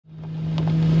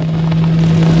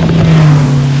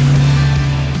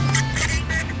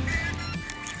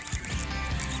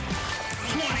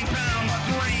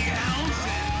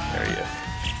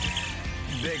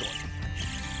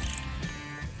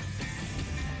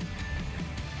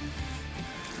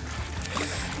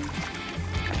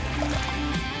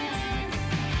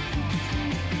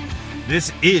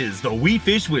This is the We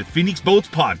Fish with Phoenix Boats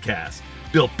podcast,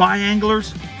 built by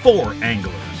anglers for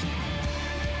anglers.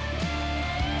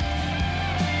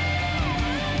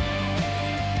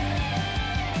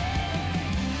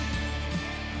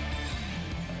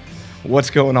 What's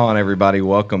going on, everybody?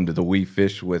 Welcome to the We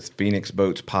Fish with Phoenix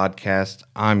Boats podcast.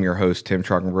 I'm your host, Tim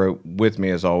Trockenbroke. With me,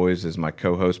 as always, is my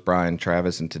co-host, Brian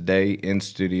Travis. And today, in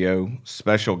studio,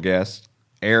 special guest,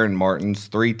 Aaron Martens,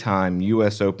 three-time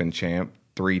U.S. Open champ,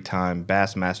 three-time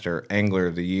Bassmaster Angler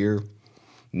of the Year,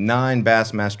 9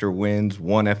 Bassmaster wins,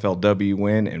 1 FLW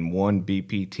win, and 1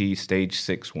 BPT Stage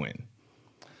 6 win.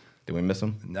 Did we miss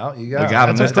him? No, you got,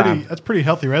 him this time. That's a pretty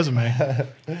healthy resume.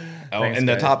 Thanks, in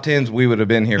the top 10s, we would have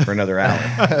been here for another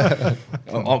hour.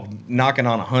 Knocking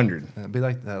on 100. It'd be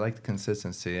like I like the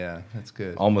consistency. Yeah, that's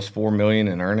good. Almost $4 million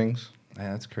in earnings.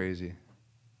 Man, that's crazy.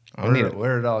 Where did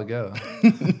it all go?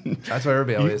 That's what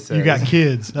everybody always says. You got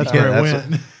kids. That's where it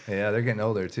went. Yeah, they're getting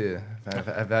older too.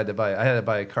 I've had to buy. I had to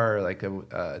buy a car like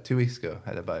 2 weeks ago. I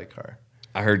had to buy a car.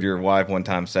 I heard your wife one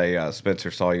time say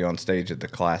Spencer saw you on stage at the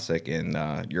Classic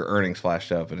and your earnings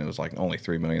flashed up and it was like only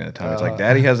 $3 million at the time. It's like,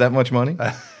 Daddy has that much money?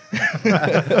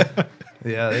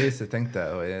 Yeah, they used to think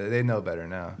that way. They know better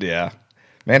now. Yeah.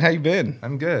 Man, how you been?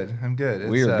 I'm good.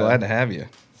 We are glad to have you.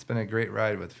 It's been a great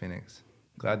ride with Phoenix.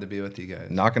 Glad to be with you guys.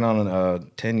 Knocking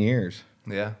on 10 years.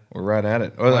 Yeah. We're right at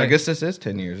it. Well, I guess this is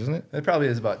 10 years, isn't it? It probably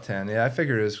is about 10. Yeah, I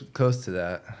figured it was close to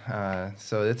that.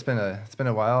 So it's been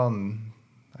a while, and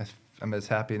I'm as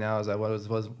happy now as I was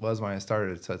when I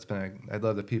started. So I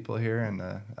love the people here,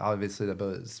 and obviously the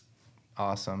boat is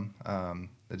awesome.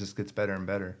 It just gets better and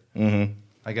better. Mm-hmm.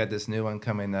 I got this new one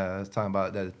coming. I was talking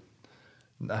about that.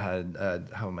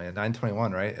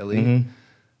 921, right? Elite. Mm-hmm.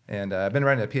 And I've been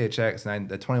running a PHX,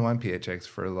 the 21 PHX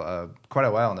for quite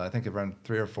a while now. I think I've run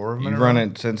 3 or 4 of them. You've run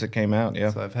it since it came out, yeah.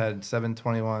 So I've had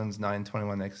 721s,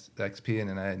 921 XP, and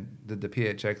then I did the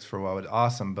PHX for a while. With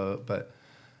awesome boat, but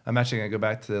I'm actually going to go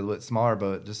back to the smaller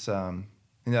boat. Just a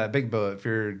big boat. If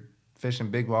you're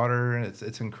fishing big water,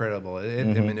 it's incredible. It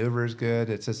maneuvers good.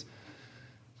 It's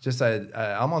just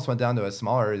I almost went down to a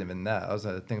smaller than that. I was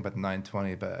thinking about the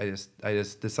 920, but I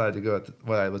just decided to go with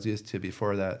what I was used to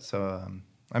before that. So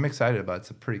I'm excited about it. It's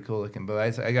a pretty cool looking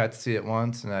boat. I got to see it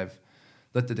once, and I've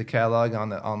looked at the catalog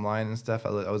online and stuff. I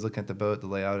was looking at the boat, the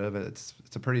layout of it. It's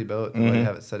a pretty boat. The way they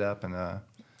have it set up,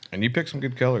 and you picked some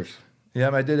good colors.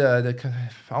 Yeah, I did I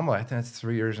think that's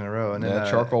 3 years in a row. And then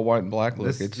charcoal white and black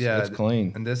look. It's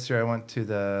clean. And this year I went to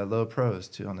the low pros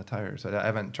too on the tires. I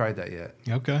haven't tried that yet.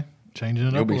 Okay, changing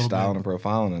it You'll up. You'll be a styling bit. and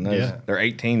profiling in those. Yeah. They're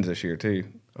 18s this year too.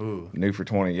 Ooh. New for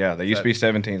 20. Yeah, they used to be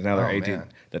 17s. Now they're 18. Man.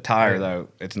 The tire though,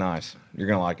 it's nice. You're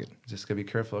gonna like it. Just gotta be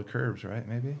careful of curbs, right?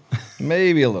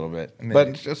 Maybe a little bit, but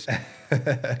it's just.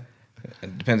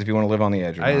 It depends if you want to live on the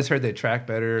edge or not. I just heard they track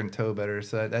better and tow better,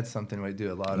 so that's something we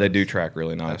do a lot. They do track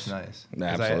really nice. That's nice.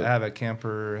 Absolutely. I have a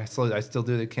camper. I still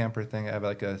do the camper thing. I have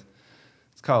it's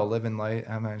called a Living Light.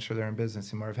 I'm not sure they're in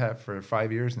business anymore. I've had it for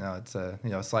 5 years now. It's a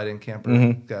slide-in camper.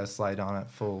 Mm-hmm. Got a slide on it,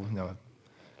 full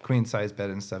queen size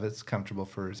bed and stuff. It's comfortable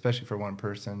especially for one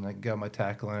person. I got my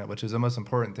tackle in it, which is the most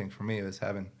important thing for me was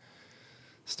having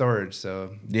storage.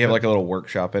 So do you have like a little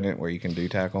workshop in it where you can do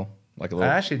tackle? Like a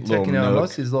little, I actually took,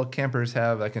 most of these little campers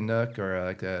have like a nook or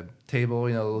like a table, a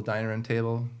little dining room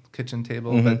table, kitchen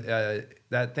table. Mm-hmm.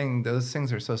 But those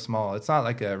things are so small. It's not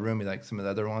like a roomy like some of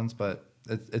the other ones, but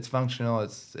it's functional.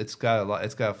 It's got a lot.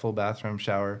 It's got a full bathroom,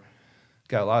 shower,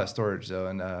 got a lot of storage though.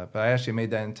 And but I actually made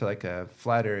that into like a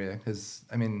flat area because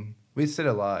we sit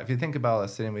a lot. If you think about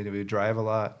us sitting, we drive a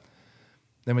lot.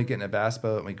 Then we get in a bass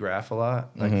boat and we graph a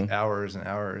lot, like hours and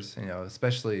hours.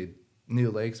 Especially new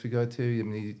lakes we go to.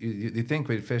 You think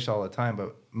we'd fish all the time,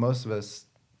 but most of us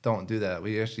don't do that.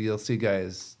 You'll see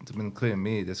guys, including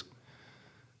me, just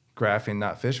graphing,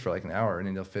 not fish for like an hour, and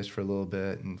then you'll fish for a little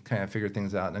bit and kind of figure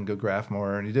things out, and then go graph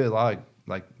more. And you do a lot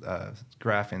of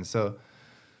graphing. So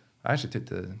I actually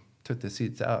took the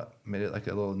seats out, made it like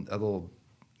a little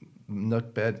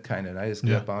nook bed kind of. And I just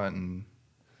get up on it and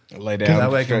lay down.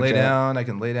 That way I can lay down. I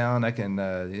can lay down. I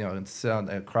can sit on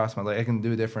across my leg. I can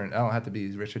do different. I don't have to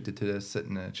be restricted to just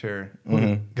sitting in a chair.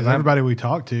 Because everybody we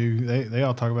talk to, they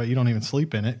all talk about you don't even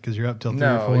sleep in it because you're up till 3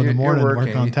 or 4 in the morning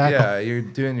working on tackle. Yeah, you're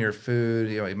doing your food.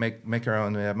 You make your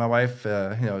own. My wife,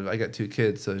 I got 2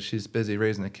 kids, so she's busy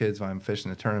raising the kids while I'm fishing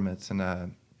the tournaments,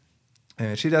 and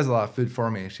she does a lot of food for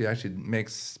me. She actually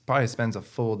probably spends a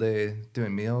full day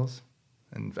doing meals,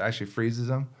 and actually freezes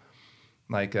them.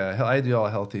 Like I do all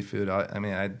healthy food.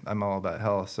 I'm all about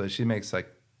health. So she makes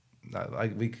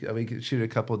we shoot a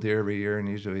couple deer every year, and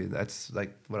usually that's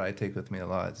like what I take with me a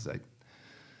lot. It's like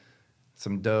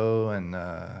some dough and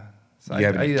So you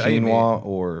have any quinoa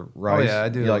or rice? Oh yeah, I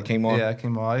do. You like quinoa? Yeah,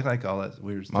 quinoa. I like all that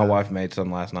weird stuff. My wife made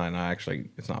some last night, and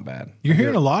it's not bad. You're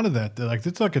hearing a lot of that. Like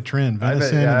it's like a trend.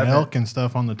 Venison and elk and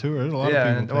stuff on the tour. There's a lot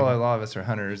of people. A lot of us are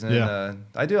hunters, and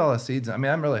I do all the seeds. I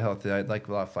mean, I'm really healthy. I like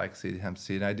a lot of flaxseed, hemp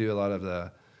seed. I do a lot of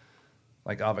the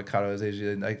like avocados.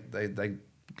 Usually, I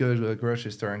go to a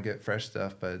grocery store and get fresh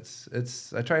stuff. But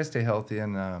I try to stay healthy,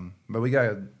 and but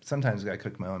sometimes we gotta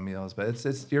cook my own meals. But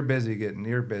you're busy.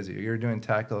 You're doing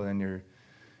tackle, and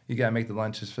you gotta make the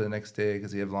lunches for the next day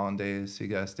because you have long days. So you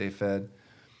gotta stay fed.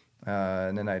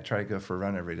 And then I try to go for a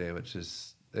run every day, which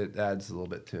it adds a little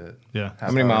bit to it. Yeah.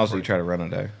 How many miles do you try to run a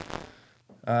day?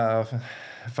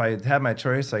 If I had my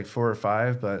choice, like 4 or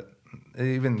 5, but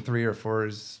even 3 or 4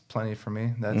 is plenty for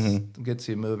me. That gets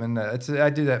you moving. I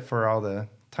do that for all the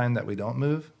time that we don't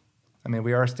move. I mean,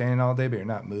 we are standing all day, but you're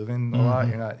not moving a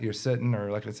lot. You're sitting,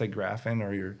 or like I said, graphing,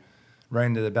 or you're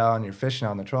riding to the bow and you're fishing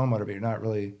on the trolling motor, but you're not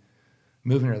really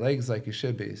moving your legs like you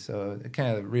should be. So it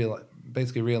kind of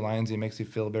basically realigns you, makes you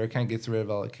feel better, kind of gets rid of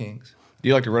all the kinks. Do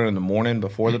you like to run in the morning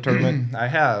before the tournament? I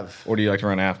have. Or do you like to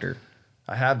run after?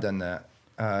 I have done that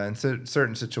in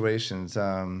certain situations,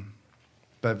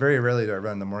 but very rarely do I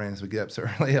run in the mornings. We get up so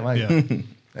early.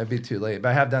 That'd be too late. But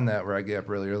I have done that where I get up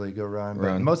really early, go run.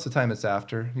 But most of the time it's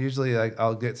after. Usually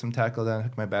I'll get some tackle done,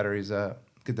 hook my batteries up,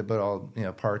 get the boat all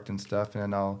parked and stuff,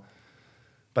 and then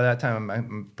by that time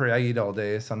I eat all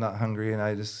day, so I'm not hungry, and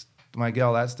when I get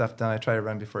all that stuff done, I try to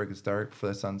run before it gets dark, before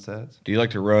the sun sets. Do you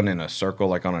like to run in a circle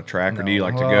like on a track, or do you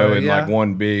like to go in like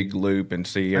one big loop and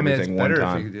see everything one time? It's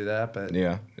better if you could do that, but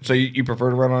yeah. So you prefer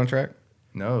to run on a track?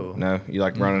 No, you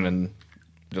like running in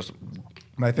just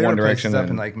my favorite one direction. Place is up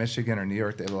in like Michigan or New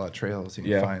York. They have a lot of trails you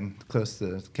can find close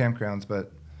to campgrounds,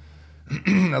 but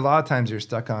a lot of times you're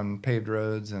stuck on paved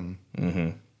roads, and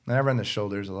I run the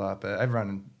shoulders a lot. But I've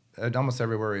run almost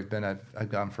everywhere we've been. I've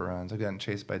gone for runs. I've gotten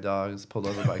chased by dogs, pulled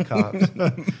over by cops.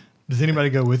 Does anybody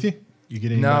go with you? You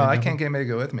get anybody? No, I can't get anybody to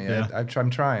go with me. Yeah. I'm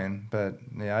trying, but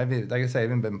like I say, I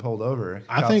haven't been pulled over.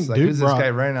 I think Duke who's this guy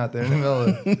running out there in the middle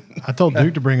of? I told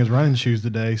Duke to bring his running shoes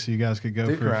today so you guys could go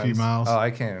Duke for a few miles. Oh,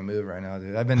 I can't even move right now,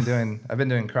 dude. I've been doing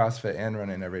CrossFit and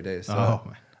running every day. So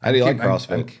how do you like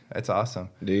CrossFit? It's awesome.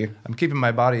 Do you? I'm keeping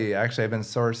my body. Actually, I've been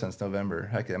sore since November.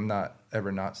 I'm not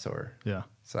ever not sore. Yeah.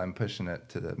 So I'm pushing it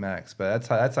to the max. But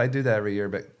I do that every year.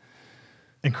 But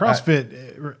and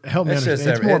CrossFit, help me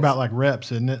understand. It's more about like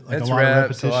reps, isn't it? Like it's a lot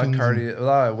reps, of repetitions, a lot of cardio, a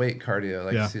lot of weight cardio.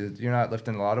 Like you're not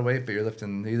lifting a lot of weight, but you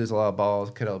use a lot of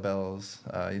balls,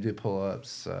 kettlebells. You do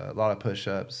pull-ups, a lot of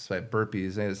push-ups, like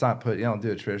burpees. And it's not you don't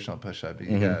do a traditional push-up.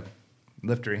 You gotta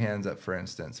lift your hands up, for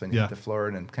instance, when you hit the floor,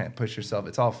 and then kind of push yourself.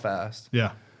 It's all fast.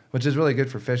 Yeah. Which is really good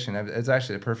for fishing. It's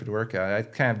actually a perfect workout. I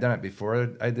kind of done it before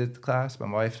I did the class. My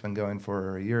wife's been going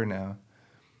for a year now.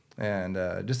 And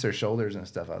just her shoulders and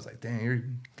stuff, I was like, dang, you're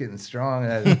getting strong.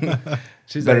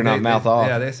 She's better not mouth off.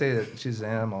 Yeah, they say that she's an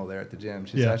animal there at the gym.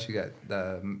 She's actually got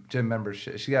the gym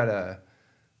membership. She got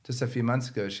just a few months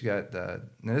ago, she got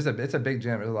it's a big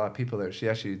gym. There's a lot of people there. She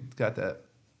actually got that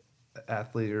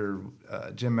athlete or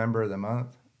gym member of the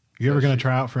month. You ever going to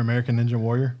try out for American Ninja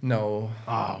Warrior? No.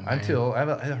 Oh, man. Until I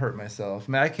hurt myself.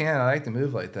 I mean, I like to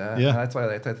move like that. Yeah. That's why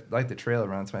I like the trail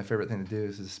run. It's my favorite thing to do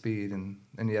is the speed, and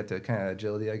you have to kind of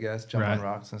agility, I guess, jump on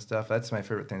rocks and stuff. That's my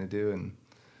favorite thing to do.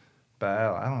 But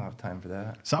I don't have time for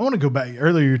that. So I want to go back.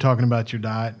 Earlier you were talking about your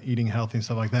diet, eating healthy and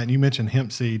stuff like that, and you mentioned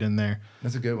hemp seed in there.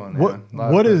 That's a good one.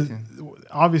 What is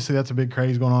obviously that's a big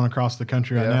craze going on across the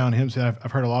country right now. And hemp seed,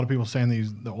 I've heard a lot of people saying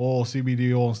the oil,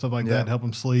 CBD oil and stuff like that help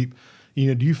them sleep. Do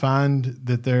you find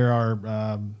that there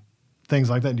are things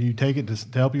like that? Do you take it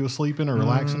to help you with sleeping or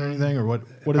relaxing or anything, or what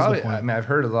is the point? I mean, I've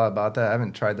heard a lot about that. I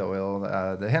haven't tried the oil.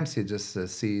 The hemp seed, just the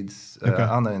seeds. I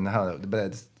don't know how, but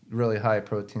it's really high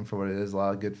protein for what it is. A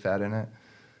lot of good fat in it,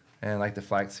 and like the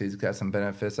flax seeds got some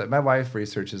benefits. My wife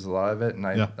researches a lot of it, and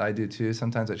I do too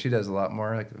sometimes. But she does a lot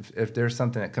more. Like if there's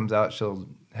something that comes out, she'll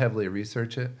heavily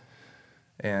research it,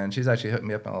 and she's actually hooked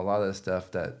me up on a lot of the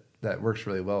stuff that works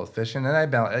really well with fishing. And I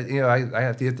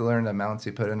have to learn the amounts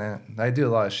you put in it. I do a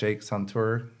lot of shakes on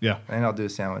tour. Yeah. And I'll do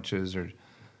sandwiches or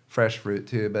fresh fruit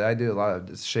too. But I do a lot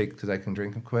of shakes because I can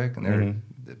drink them quick, and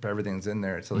everything's in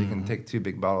there. So you can take 2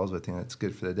 big bottles with you, and it's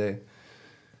good for the day.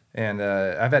 And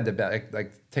I've had to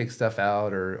take stuff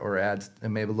out or add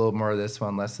maybe a little more of this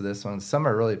one, less of this one. Some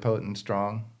are really potent,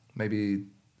 strong. Maybe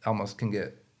almost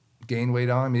can gain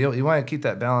weight on them. You want to keep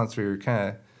that balance where you're kind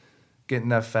of get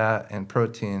enough fat and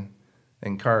protein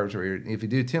and carbs where if you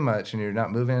do too much and you're not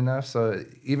moving enough. So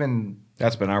even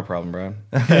that's been our problem, Brian.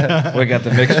 We got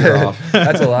the mixture off.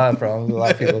 That's a lot of problems. A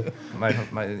lot of people,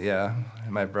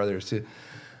 my brothers too.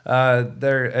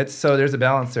 There's a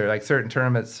balance there. Like certain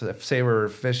tournaments, say we're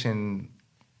fishing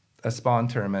a spawn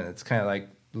tournament. It's kind of like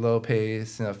low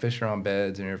pace, fishing on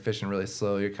beds, and you're fishing really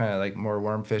slow. You're kind of like more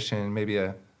worm fishing, maybe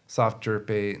a soft jerk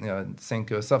bait,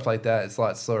 Senko, stuff like that. It's a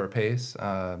lot slower pace.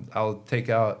 I'll take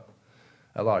out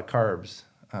a lot of carbs,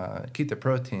 keep the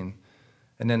protein.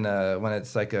 And then when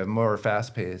it's like a more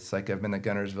fast pace, like I've been to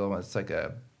Gunnersville, when it's like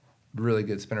a really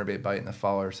good spinnerbait bite in the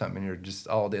fall or something, and you're just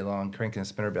all day long cranking a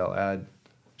spinnerbait, I'll add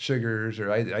sugars,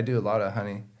 or I do a lot of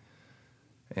honey.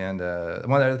 And one of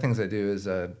the other things I do is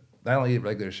I don't eat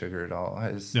regular sugar at all.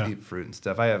 I just eat fruit and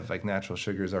stuff. I have like natural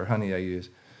sugars or honey I use.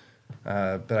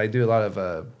 But I do a lot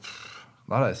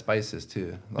of spices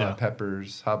too, a lot of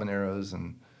peppers, habaneros,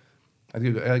 and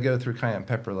I go through cayenne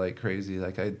pepper like crazy.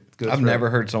 Like I've never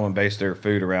heard someone base their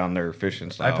food around their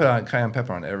fishing style. I put on cayenne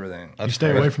pepper on everything. You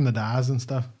stay away from the dyes and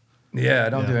stuff? Yeah, I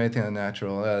don't do anything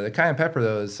unnatural. The cayenne pepper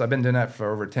though I've been doing that for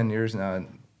over 10 years now.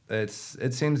 And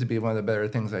it seems to be one of the better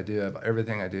things I do.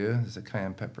 Everything I do is a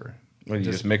cayenne pepper. Well, you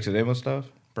just mix it in with stuff?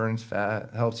 Burns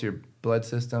fat, helps your blood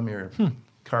system, your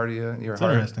cardio, your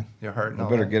heart. And You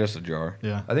better get us a jar.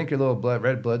 Yeah. I think your little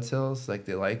red blood cells, like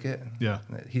they like it. Yeah.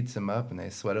 And it heats them up and they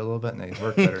sweat a little bit and they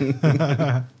work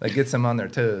better. Like gets them on their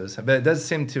toes. But it does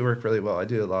seem to work really well. I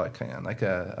do a lot of cayenne, like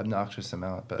a obnoxious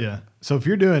amount. But yeah. So if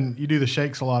you do the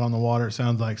shakes a lot on the water, it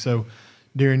sounds like. So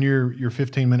during your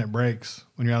 15-minute breaks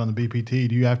when you're out on the BPT,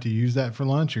 do you have to use that for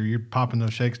lunch, or you're popping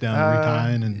those shakes down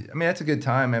and retying? And I mean, that's a good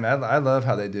time. I mean, I love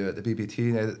how they do it, the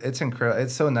BPT. It's incredible.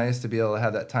 It's so nice to be able to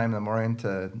have that time in the morning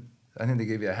I think they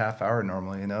give you a half hour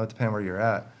normally, depending where you're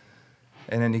at.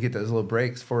 And then you get those little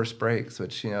breaks, forced breaks,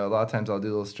 which, a lot of times I'll do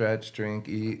a little stretch, drink,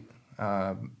 eat.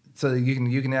 So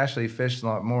you can actually fish a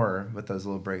lot more with those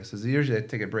little breaks. Because usually I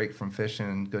take a break from fishing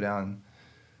and go down.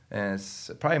 And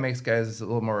it probably makes guys a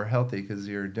little more healthy because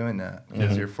you're doing that.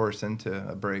 Because you're forced into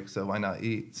a break, so why not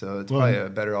eat? So it's probably a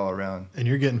better all around. And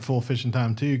you're getting full fishing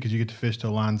time too, because you get to fish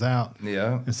till line's out.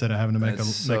 Yeah. Instead of having to make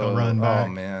a run back. Oh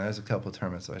man, there's a couple of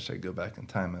tournaments I wish I could go back in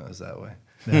time. It was that way.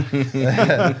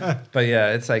 Yeah. But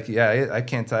yeah, it's like I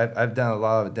can't. I've done a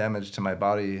lot of damage to my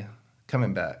body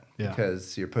coming back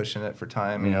because you're pushing it for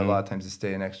time. A lot of times you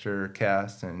stay an extra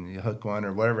cast and you hook one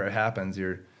or whatever it happens.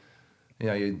 You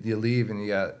leave and you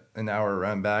got an hour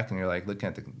run back and you're like looking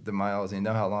at the miles and you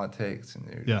know how long it takes and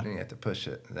you have to push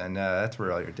it. And that's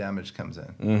where all your damage comes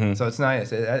in. Mm-hmm. So it's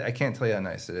nice. I can't tell you how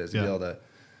nice it is to be able to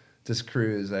just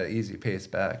cruise at easy pace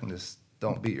back and just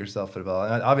don't beat yourself at all.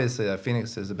 And obviously,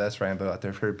 Phoenix is the best riding boat out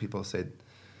there. I've heard people say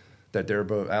that their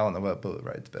boat, I don't know what boat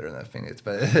rides better than that Phoenix,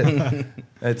 but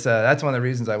it's that's one of the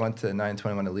reasons I went to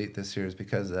 921 Elite this year is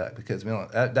because of that. Because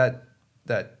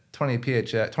that 21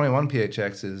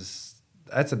 PHX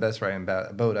that's the best riding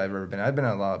boat I've ever been. I've been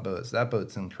on a lot of boats. That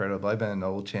boat's incredible. I've been in the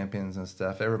old Champions and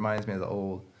stuff. It reminds me of the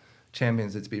old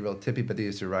Champions. It's be real tippy, but they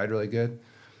used to ride really good.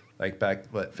 Like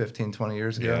back, 15, 20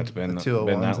 years ago? Yeah, it's been the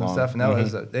 201s and stuff. And that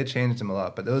was, they changed them a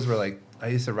lot. But those were like, I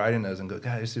used to ride in those and go,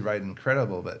 God, I used to ride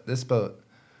incredible. But this boat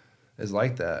is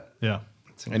like that. Yeah.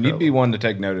 And you'd be one to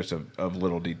take notice of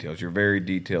little details. You're very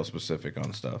detail specific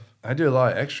on stuff. I do a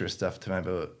lot of extra stuff to my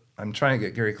boat. I'm trying to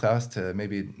get Gary Klaus to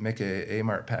maybe make a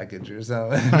A-Mart package or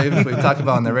something. Maybe if we talk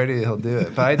about it on the radio, he'll do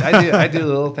it. But I do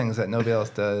little things that nobody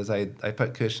else does. I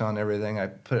put cushion on everything. I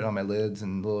put it on my lids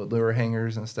and little lure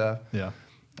hangers and stuff. Yeah.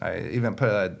 I even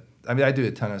I do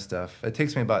a ton of stuff. It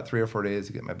takes me about 3 or 4 days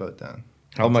to get my boat done.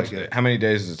 How many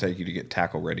days does it take you to get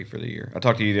tackle ready for the year? I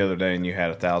talked to you the other day and you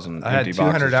had 1,000 empty boxes. I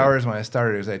had 200 hours when I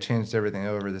started because I changed everything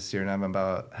over this year and I'm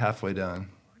about halfway done.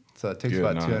 So it takes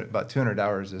about 200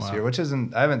 hours this year, which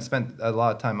isn't. I haven't spent a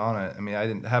lot of time on it. I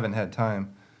mean, haven't had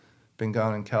time. Been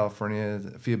gone in California,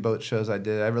 a few boat shows I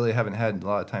did. I really haven't had a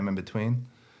lot of time in between.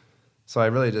 So I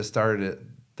really just started it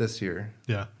this year.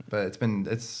 Yeah. But it's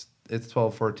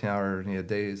 12, 14-hour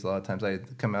days. A lot of times I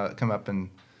come up and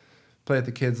play with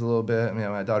the kids a little bit. I mean,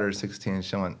 my daughter is 16.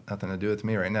 She don't want nothing to do with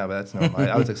me right now, but that's normal.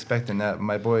 I was expecting that.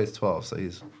 My boy is 12, so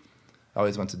he's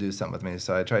always wants to do something with me.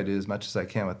 So I try to do as much as I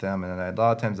can with them. And a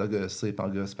lot of times I'll go to sleep. I'll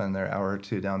go spend an hour or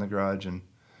two down the garage. And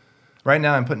right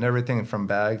now I'm putting everything from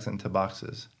bags into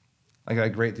boxes. I got a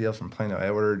great deal from Plano. I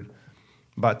ordered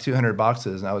about 200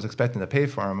 boxes, and I was expecting to pay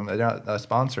for them. They're not a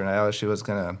sponsor, and I actually was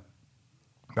going to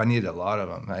 – I needed a lot of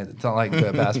them. It's not like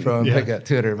the Bass Pro and pick up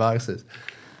 200 boxes.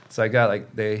 So I got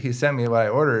he sent me what I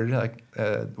ordered,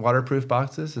 waterproof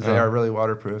boxes. They are really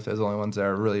waterproof. Those are the only ones that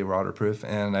are really waterproof.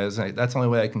 And I was like, that's the only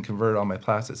way I can convert all my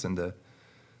plastics into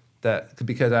that,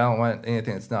 because I don't want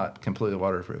anything that's not completely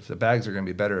waterproof. The bags are going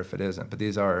to be better if it isn't, but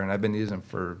these are. And I've been using them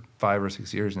for 5 or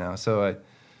 6 years now. So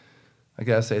I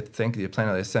gotta say thank you to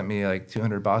Plano. They sent me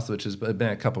 200 boxes, which has been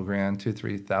a couple grand,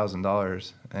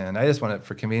 $2,000-$3,000. And I just want it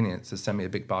for convenience to send me a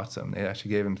big box of them. They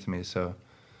actually gave them to me. So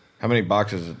How many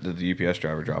boxes did the UPS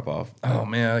driver drop off? Oh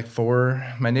man, like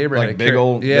 4. My neighbor Like had big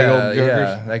old jokers?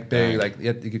 yeah, like big, Dang.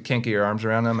 like you can't get your arms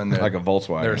around them, and Like a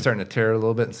Volkswagen. They were starting to tear a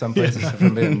little bit in some places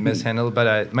from being mishandled.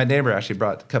 But my neighbor actually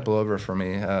brought a couple over for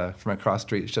me from across the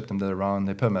street, shipped them to the wrong.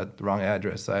 They put them at the wrong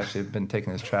address. So I actually have been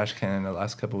taking his trash can in the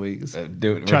last couple of weeks. Trying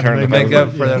to the make Make up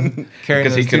for them carrying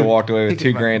because he those could have two- walked away with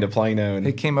he could- $2,000 to Plano. And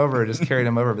He came over, just carried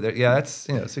them over, but that's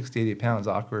 60, 80 pounds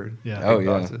awkward. Yeah. Oh, Big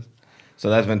yeah. boxes. so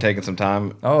that's been taking some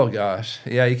time. Oh gosh,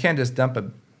 yeah. You can't just dump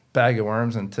a bag of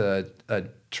worms into a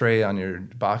tray on your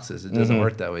boxes. It doesn't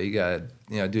work that way. You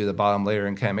gotta do the bottom layer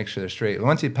and kind of make sure they're straight.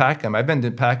 Once you pack them, I've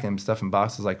been packing stuff in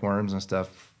boxes like worms and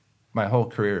stuff my whole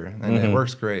career, and it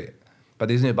works great. But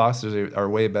these new boxes are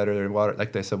way better. They're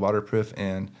like they said, waterproof.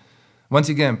 And once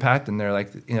you get them packed in there,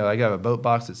 like I got a boat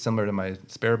box that's similar to my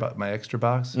my extra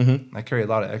box. I carry a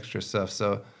lot of extra stuff,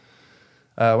 so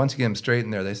once you get them straight in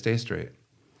there, they stay straight.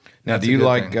 Now, That's do a you good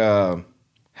like thing.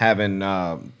 having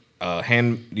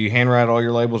do you handwrite all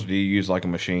your labels, or do you use like a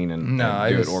machine and No, and I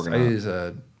do use, it I organized? use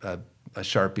a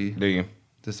Sharpie. Do you?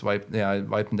 Just I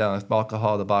wipe them down with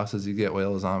alcohol. The boxes you get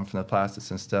oils on from the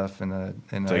plastics and stuff, and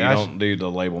So you don't do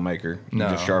the label maker. You no,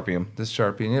 just Sharpie them. Just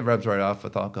Sharpie, and it rubs right off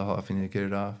with alcohol if you need to get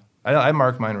it off. I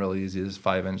mark mine real easy. It's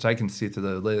 5-inch. I can see through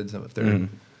the lids if they're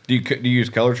Do you use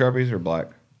color Sharpies or black?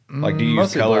 Like, do you use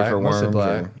mostly color black, for mostly worms?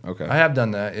 black. Or, okay. I have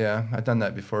done that. Yeah, I've done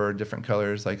that before. Different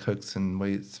colors like hooks and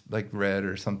weights, like red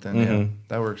or something. Yeah,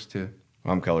 that works too.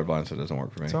 I'm colorblind, so it doesn't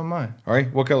work for me. So am I. All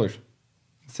right, what colors?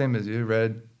 Same as you,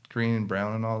 red, green, and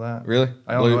brown, and all that. Really?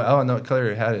 I don't Blue? know. I don't know what color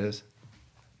your hat is.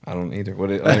 I don't either.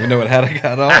 I don't even know what hat I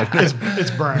got on.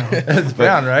 It's brown. It's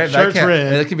brown, right? Shirt's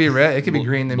red. It could be red. It could be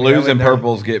green. Blues and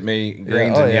purples get me.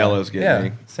 Greens and yellows get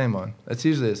me. Same one. It's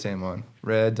usually the same one.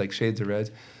 Reds, like shades of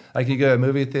reds. Like you go to a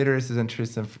movie theater. This is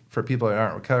interesting for people that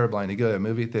aren't colorblind. You go to a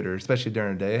movie theater, especially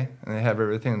during the day, and they have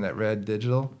everything in that red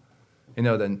digital.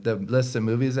 The list of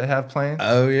movies they have playing.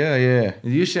 Oh yeah.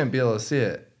 You shouldn't be able to see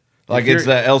it. Like it's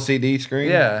the LCD screen.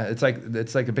 Yeah, it's like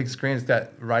a big screen. It's got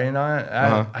writing on it.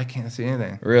 I can't see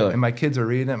anything. Really? And my kids are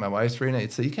reading it. My wife's reading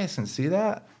it. So you guys can see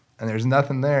that, and there's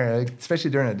nothing there. Like,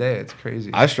 especially during the day, it's crazy.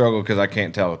 I struggle because I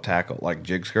can't tell tackle like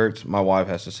jig skirts. My wife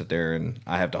has to sit there and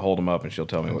I have to hold them up and she'll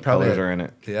tell me what colors are in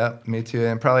it. Yeah, me too.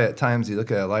 And probably at times you look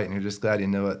at a light and you're just glad you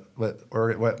know what.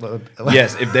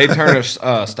 Yes, if they turn a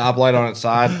stoplight on its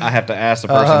side, I have to ask the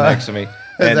person next to me.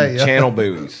 And that you? channel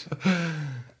buoys.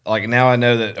 Like now I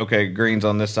know that green's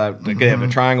on this side. They could have a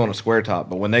triangle and a square top,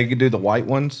 but when they could do the white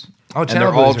ones, and they're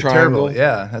channel all buoys are terrible. triangle,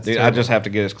 Yeah, that's dude, I terrible. just have to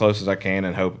get as close as I can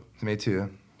and hope. Me too.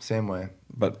 Same way.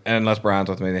 But unless Brian's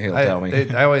with me, then he'll tell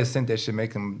me. I always think they should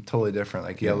make them totally different,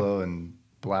 like yellow and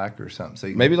black or something. So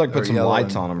you Maybe like put or some yellow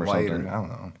lights and on 'em or white something. I don't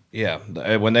know.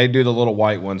 Yeah, when they do the little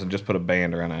white ones and just put a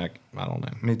band around it, I don't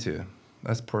know. Me too.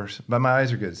 That's poor. But my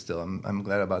eyes are good still. I'm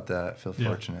glad about that. I feel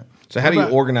fortunate. So how do you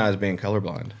about- organize being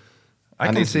colorblind? I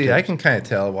can need some see. I tips. can kind of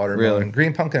tell watermelon, Really?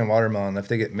 green pumpkin, and watermelon. If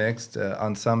they get mixed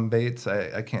on some baits,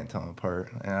 I can't tell them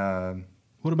apart.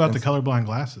 What about the colorblind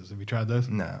glasses? Have you tried those?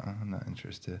 No, I'm not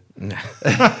interested. Dude,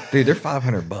 they're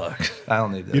 $500. I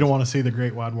don't need those. You don't want to see the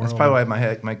great wide world. That's probably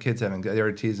why my kids haven't got. They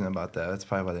were teasing about that. That's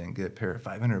probably why they didn't get a pair of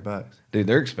 $500. Dude,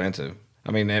 they're expensive. I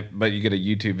mean, but you get a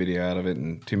YouTube video out of it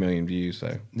and 2 million views.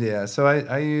 So Yeah, so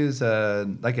I use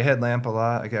like a headlamp a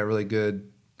lot. I got a really good,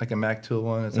 like a Mac Tool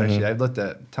one. It's actually, I've looked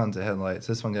at tons of headlights.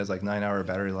 This one has like 9-hour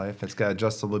battery life. It's got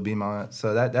adjustable beam on it.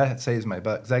 So that saves my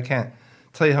butt. Because I can't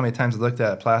tell you how many times I looked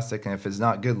at plastic, and if it's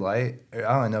not good light, I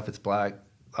don't know if it's black,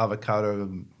 avocado,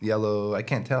 yellow. I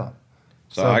can't tell.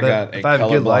 So I but got a if I have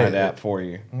good colorblind light, app for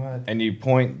you. What? And you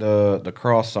point the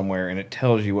cross somewhere and it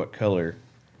tells you what color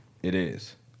it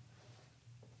is.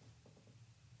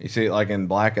 You see it like in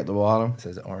black at the bottom? It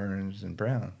says orange and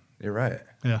brown. You're right.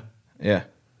 Yeah. Yeah.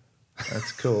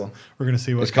 That's cool. We're going to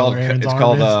see what It's called color Aaron's arm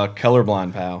called is.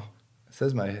 Colorblind Pal. It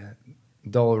says my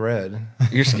dull red.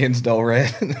 Your skin's dull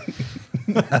red.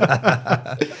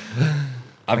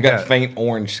 I've got faint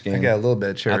orange skin. I got a little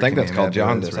bit of Cherokee. I think that's in called that,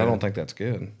 but it's jaundice. I red. don't think that's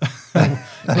good.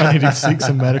 I need to seek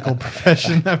some medical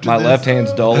profession after My this. left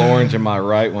hand's dull orange and my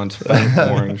right one's faint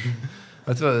orange.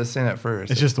 That's what I was saying at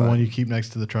first. It's just the fun. one you keep next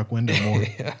to the truck window more.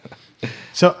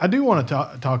 So I do want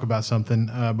to talk about something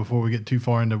before we get too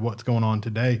far into what's going on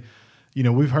today. You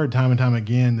know, we've heard time and time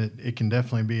again that it can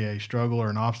definitely be a struggle or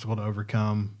an obstacle to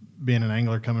overcome being an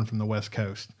angler coming from the West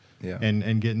Coast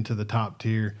and getting to the top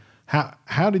tier.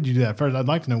 How did you do that? First, I'd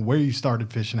like to know where you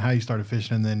started fishing, how you started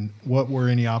fishing, and then what were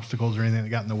any obstacles or anything that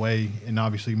got in the way? And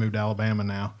obviously you moved to Alabama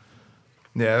now.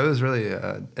 Yeah, it was really.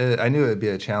 I knew it would be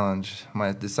a challenge when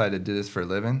I decided to do this for a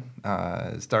living.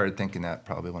 I started thinking that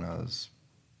probably when I was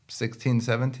 16,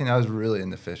 17, I was really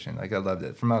into fishing. Like I loved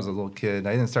it from when I was a little kid.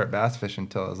 I didn't start bass fishing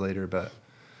until I was later, but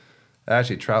I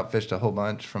actually trout fished a whole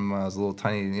bunch from when I was a little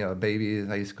tiny, baby.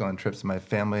 I used to go on trips with my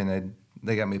family, and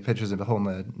they got me pictures of holding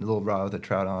a little rod with a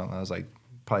trout on it. I was like,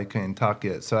 probably couldn't talk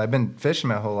yet. So I've been fishing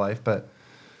my whole life,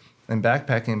 and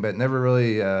backpacking, but never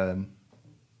really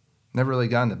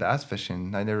got into bass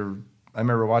fishing. I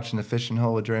remember watching The Fishing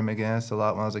Hole with Jerry McGinnis a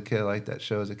lot when I was a kid. I liked that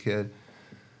show as a kid.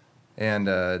 And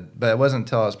but it wasn't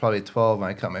until I was probably 12 when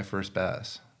I caught my first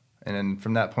bass. And then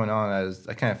from that point on,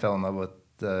 I kind of fell in love with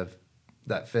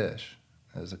that fish.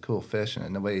 It was a cool fish,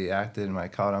 and the way he acted and when I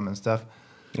caught him and stuff.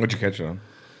 What'd you catch it on?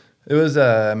 It was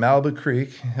Malibu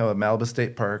Creek, Malibu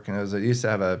State Park, and it used to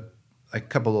have a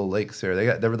couple little lakes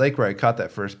there. The lake where I caught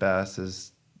that first bass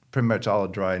is pretty much all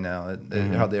dry now.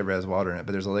 It hardly ever has water in it,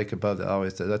 but there's a lake above that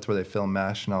always. That's where they film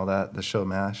MASH and all that, the show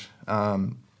MASH.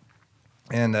 But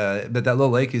that little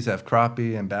lake used to have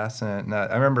crappie and bass in it. And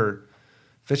I remember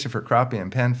fishing for crappie and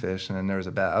panfish, and then there was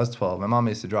a bass. I was 12. My mom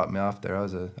used to drop me off there. I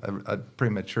was a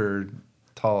pretty mature,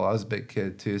 tall. I was a big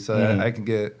kid too, so I could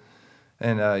get.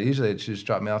 And usually she'd just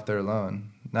drop me off there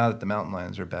alone. Now that the mountain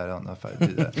lions are bad, I don't know if I'd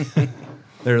do that.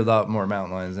 There are a lot more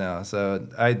mountain lions now. So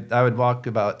I would walk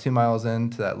about 2 miles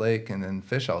into that lake and then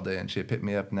fish all day, and she'd pick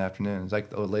me up in the afternoon. It's like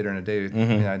later in the day.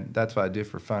 That's what I do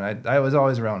for fun. I was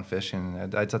always around fishing.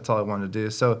 That's all I wanted to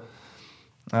do. So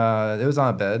it was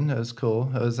on a bed. It was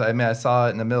cool. I saw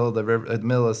it in the middle of the river, in the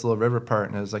middle of this little river part,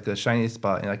 and it was like a shiny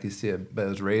spot, and like you see it, but it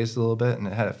was raised a little bit, and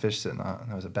it had a fish sitting on it,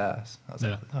 and it was a bass. I was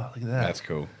like, oh, look at that. That's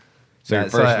cool. So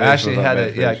I actually had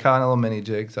I caught a little mini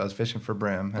jig, so I was fishing for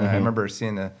brim, and I remember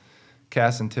seeing the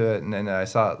cast into it, and then I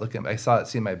saw it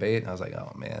see my bait, and I was like,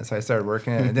 oh man. So I started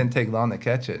working it, and it didn't take long to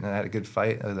catch it, and I had a good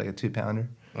fight. It was like a 2-pounder.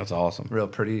 That's awesome. Real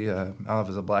pretty. I don't know if it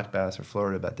was a black bass or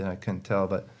Florida back then. I couldn't tell,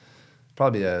 but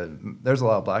probably there's a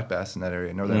lot of black bass in that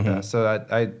area, northern bass. So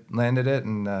I landed it,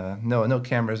 and no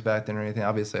cameras back then or anything.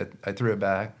 Obviously, I threw it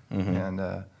back, and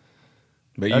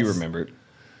but you remember it.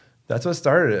 That's what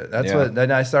started it.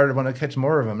 Then I started wanting to catch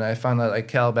more of them. And I found out like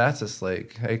Calabasas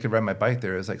Lake, I could ride my bike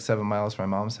there. It was like 7 miles from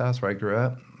my mom's house where I grew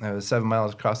up. It was 7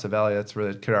 miles across the valley. That's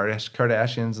where the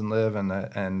Kardashians live and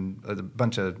a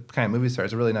bunch of kind of movie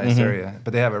stars. A really nice area,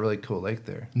 but they have a really cool lake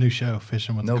there. New show,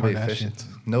 Fishing with the Kardashians.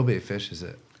 Nobody fishes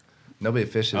it. Nobody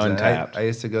fishes it. I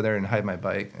used to go there and hide my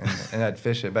bike and I'd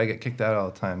fish it, but I get kicked out all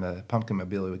the time. The pumpkin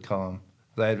mobile, we would call them.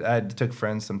 I took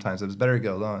friends sometimes. It was better to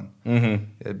go alone. You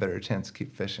had a better chance to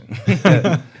keep fishing.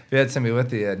 If you had somebody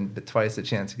with you, you had twice the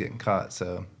chance of getting caught.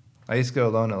 So I used to go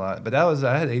alone a lot. But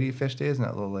I had 80 fish days in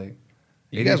that little lake.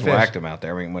 You guys whacked them out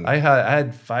there. I mean, I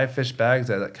had 5 fish bags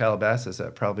at Calabasas.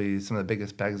 That probably some of the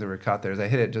biggest bags I ever caught there. I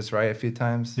hit it just right a few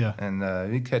times. Yeah.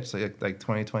 And you catch like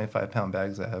 20, 25-pound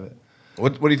bags. I have it.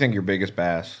 What do you think your biggest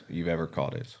bass you've ever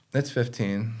caught is? It's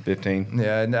 15. 15?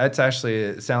 Yeah, and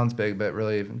it sounds big, but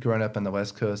really growing up on the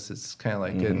West Coast, it's kind of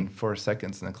like getting 4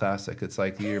 seconds in the classic. It's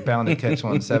like you're bound to catch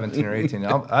one 17 or 18.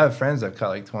 I have friends that caught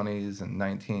like 20s and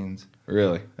 19s.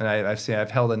 Really? And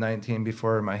I've held a 19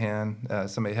 before in my hand.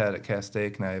 Somebody had it at Cast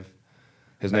Steak, and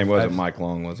His name wasn't Mike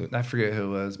Long, was it? I forget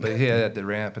who it was, but he had it at the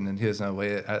ramp, and then he was no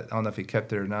way. I don't know if he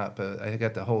kept it or not, but I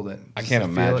got to hold it. I can't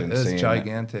imagine seeing it. It was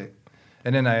gigantic.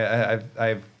 And then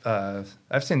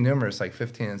I've seen numerous like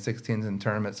 15 and 16s in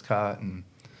tournaments caught, and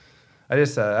I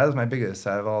just that was my biggest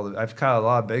out of all. I've caught a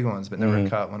lot of big ones, but never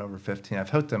caught one over 15. I've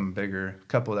hooked them bigger, a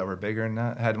couple that were bigger than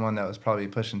that. I had one that was probably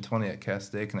pushing 20 at Cast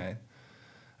Steak, and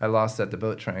I lost at the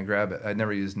boat trying to grab it. I'd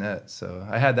never used nets, so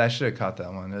I should have caught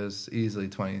that one. It was easily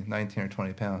 19 or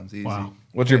 20 pounds, easy. Wow.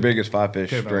 What's your biggest 5-fish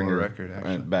stringer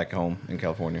record, back home in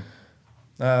California?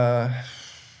 In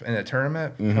a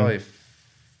tournament, probably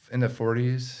in the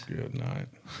 40s. Good night.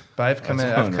 But I've come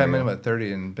in with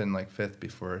 30 and been like 5th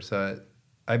before. So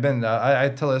I've been. I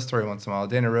tell this story once in a while.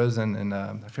 Dana Rosen and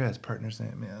I forget his partner's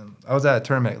name. Man, I was at a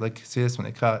tournament like Casitas when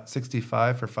they caught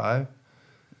 65 for 5.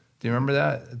 Do you remember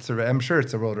that? I'm sure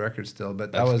it's a world record still.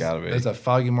 But it was a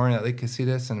foggy morning at Lake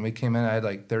Casitas, and we came in. I had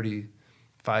like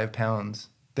 35 pounds,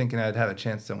 thinking I'd have a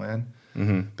chance to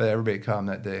win. But everybody caught him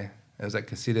that day. It was at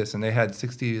Casitas, and they had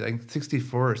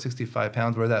 64 or 65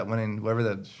 pounds where that winning, whatever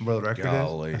the world record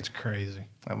is. That's crazy.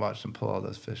 I watched him pull all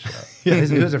those fish out.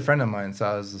 He was a friend of mine, so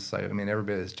I was just like,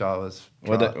 everybody's jaw was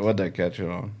dropped. What'd they catch it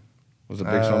on? Was it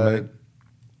big swim bait?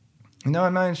 No,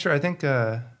 I'm not even sure. I think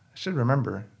I should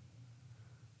remember.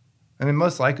 I mean,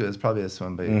 most likely it was probably a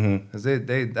swim bait. Because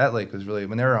that lake was really,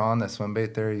 when they were on the swim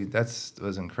bait there, that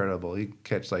was incredible. You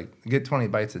get 20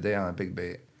 bites a day on a big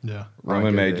bait. Yeah.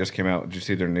 Roman May just came out. Did you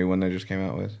see their new one they just came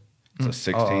out with? It's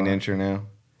a 16-incher now.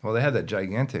 Well, they had that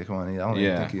gigantic one. I don't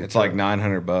even think it's like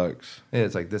 $900. Yeah,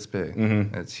 it's like this big.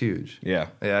 It's huge. Yeah.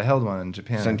 Yeah, I held one in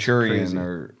Japan. Centurion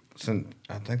or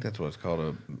I think that's what it's called,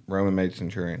 a Roman-made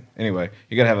Centurion. Anyway,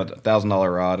 you got to have a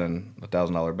 $1,000 rod and a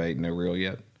 $1,000 bait. No reel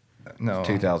yet. No,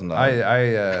 $2,000.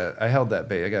 I held that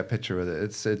bait. I got a picture with it.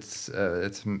 It's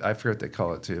I forget what they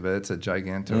call it too, but it's a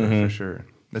Gigantor for sure.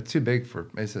 It's too big for.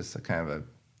 It's just a kind of a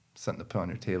something to put on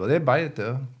your table. They bite it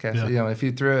though. You know, if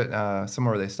you threw it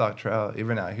somewhere where they stock trout,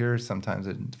 even out here, sometimes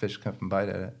the fish come up and bite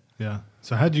at it. Yeah.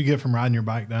 So how'd you get from riding your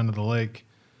bike down to the lake?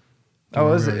 It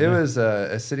was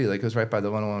a city lake. It was right by the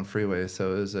 101 freeway,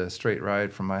 so it was a straight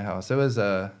ride from my house. It was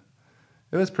a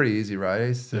pretty easy ride. I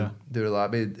used to do it a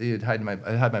lot.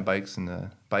 I had my bikes in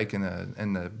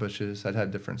the bushes. I'd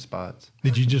had different spots.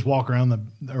 Did you just walk around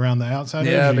the outside?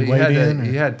 Yeah, but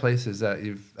you had places that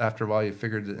after a while you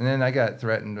figured it. And then I got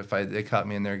threatened if they caught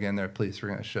me in there again, their police were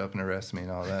going to show up and arrest me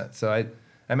and all that. So I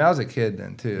was a kid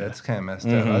then too. Yeah. That's kind of messed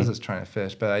up. I was just trying to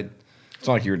fish, but it's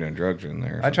not like you were doing drugs in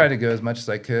there. I tried to go as much as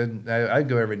I could. I'd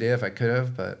go every day if I could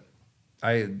have, but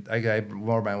I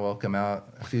wore my welcome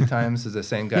out a few times as the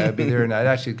same guy would be there, and I'd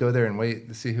actually go there and wait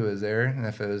to see who was there. And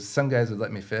if it was, some guys would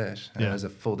let me fish. And it was a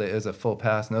full day. It was a full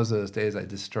pass, and those are those days I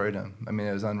destroyed them. I mean,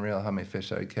 it was unreal how many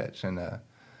fish I would catch. And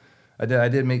I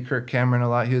did meet Kirk Cameron a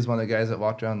lot. He was one of the guys that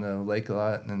walked around the lake a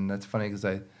lot, and that's funny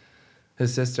because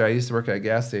his sister, I used to work at a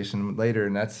gas station later,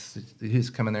 and he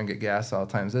used to come in there and get gas all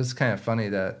the time. So it's kind of funny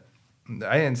that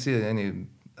I didn't see any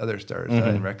other stars that I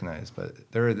didn't recognize,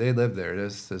 but they lived there.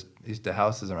 The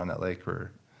houses around that lake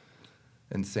were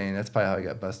insane. That's probably how I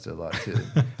got busted a lot too.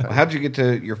 How'd you get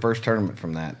to your first tournament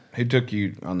from that? Who took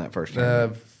you on that first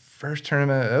tournament? The first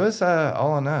tournament, it was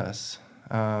all on us.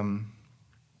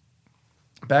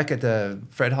 Back at the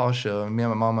Fred Hall show, me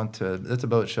and my mom went to it's a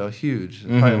boat show, huge,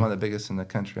 probably one of the biggest in the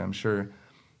country, I'm sure.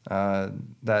 That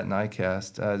and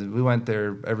ICAST. We went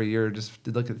there every year just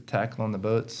to look at the tackle on the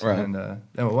boats. Right. And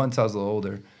once I was a little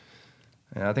older,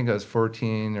 and I think I was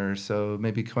 14 or so,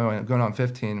 maybe going on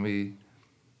 15, we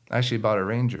actually bought a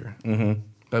Ranger.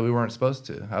 But we weren't supposed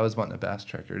to. I was wanting a bass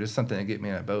tracker, just something to get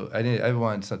me on a boat. I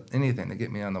wanted anything to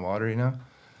get me on the water, you know?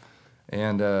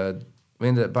 And we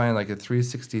ended up buying like a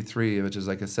 363, which is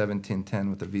like a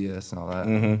 1710 with the VS and all that.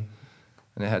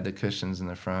 And it had the cushions in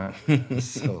the front. It was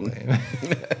so lame.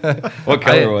 What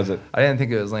color was it? I didn't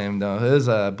think it was lame, though. It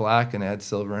was black and it had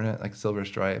silver in it, like a silver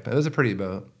stripe. It was a pretty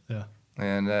boat. Yeah.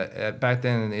 And back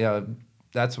then, you know,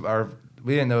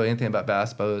 we didn't know anything about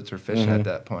bass boats or fishing at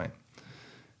that point.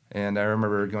 And I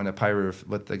remember going to Piru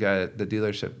with the guy at the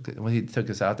dealership. When he took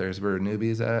us out there, we were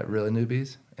newbies really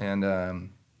newbies, and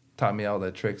taught me all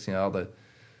the tricks, you know, all the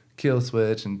keel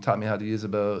switch, and taught me how to use a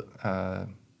boat.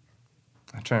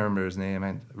 I'm trying to remember his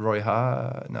name. Roy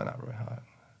Ha? No, not Roy Ha.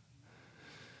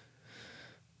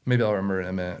 Maybe I'll remember in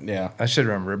a minute. Yeah. I should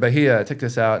remember. But he took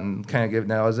us out and kind of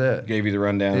that was it. Gave you the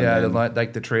rundown. Yeah,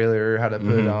 like the trailer, how to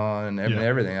put it on, and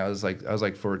everything. I was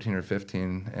like 14 or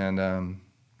 15. And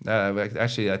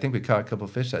actually, I think we caught a couple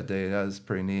fish that day. That was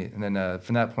pretty neat. And then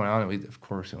from that point on, of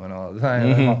course, we went all the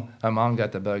time. My mom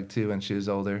got the bug, too, when she was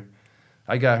older.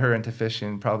 I got her into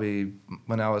fishing probably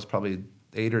when I was probably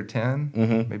 8 or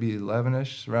 10, maybe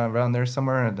 11-ish, around there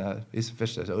somewhere. And I used to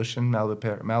fish the ocean,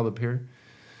 Malibu Pier.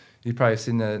 You've probably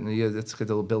seen that. It's got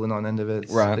the little building on the end of it.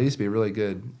 Right. It used to be really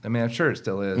good. I mean, I'm sure it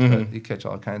still is, but you catch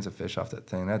all kinds of fish off that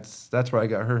thing. That's where I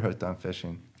got her hooked on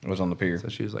fishing. It was on the pier. So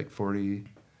she was like 40.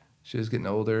 She was getting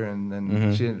older, and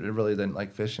then she really didn't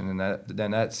like fishing. And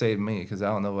that saved me because I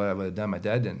don't know what I would have done. My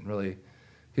dad didn't really.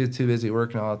 He was too busy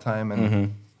working all the time,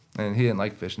 and he didn't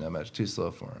like fishing that much. Too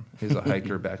slow for him. He was a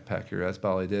hiker, backpacker. That's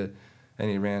about all he did. And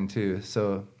he ran too.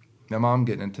 So my mom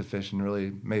getting into fishing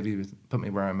really maybe put me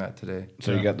where I'm at today.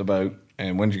 So you got the boat.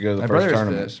 And when did you go to the first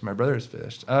tournament? My brothers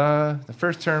fished. The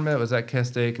first tournament was at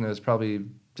Castaic, and it was probably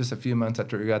just a few months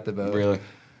after we got the boat. Really?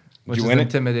 Which is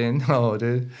intimidating. No,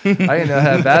 dude. I didn't know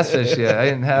how to bass fish yet. I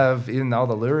didn't have even all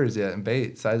the lures yet and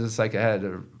baits. I just I had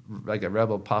a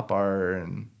Rebel Pop-R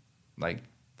and like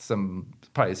some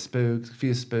probably spooks, a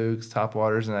few spooks, top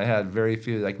waters, and I had very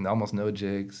few, like almost no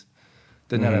jigs.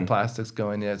 Didn't have any plastics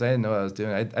going yet. So I didn't know what I was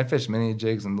doing. I fished mini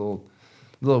jigs and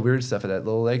little weird stuff at that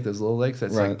little lake. Those little lakes,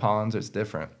 that's like ponds. It's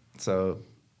different. So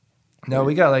no,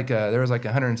 we got there was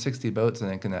 160 boats I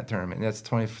think in that tournament. That's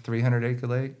 2,300 acre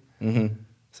lake.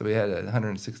 So we had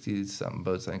 160 something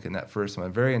boats I think in that first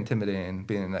one. Very intimidating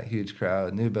being in that huge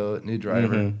crowd. New boat, new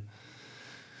driver.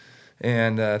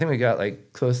 And I think we got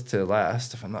close to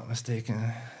last, if I'm not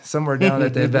mistaken, somewhere down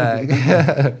at that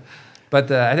bag. But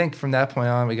I think from that point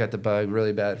on, we got the bug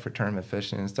really bad for tournament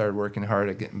fishing and started working hard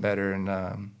at getting better.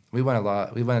 And we went a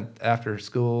lot. We went after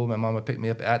school. My mom would pick me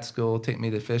up at school, take me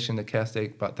to fishing to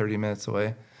Castaic, about 30 minutes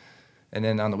away. And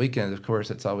then on the weekends, of course,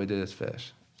 that's all we did is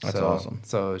fish. That's awesome.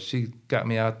 So she got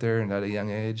me out there and at a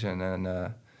young age. And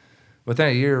then within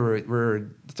a year, we're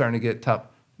starting to get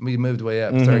top. We moved way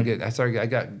up. I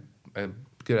got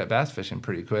good at bass fishing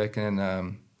pretty quick, and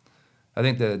I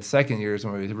think the second year is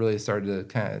when we really started to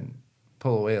kind of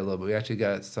pull away a little bit. We actually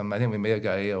got some. I think we may have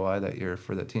got AOI that year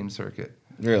for the team circuit.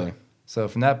 Really? So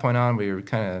from that point on, we were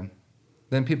kind of.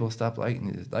 Then people stopped liking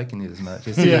you as much.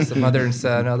 You see the mother and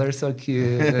son. Oh, they're so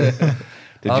cute. Did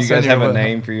you guys have a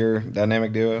name for your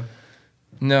dynamic duo?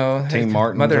 No. Team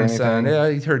Martins Mother or and anything? son. Yeah,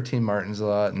 you heard Team Martins a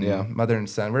lot. And Yeah. Mother and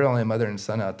son. We're only mother and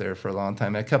son out there for a long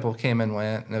time. A couple came and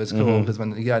went, and it was cool because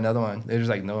when you got another one, there's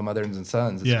like no mothers and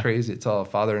sons. It's crazy. It's all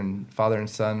father and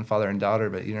son, father and daughter,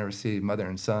 but you never see mother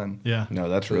and son. Yeah. No,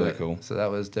 that's really cool. So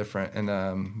that was different.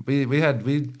 And we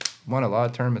won a lot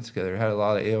of tournaments together. Had a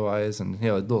lot of AOIs and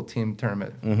a little team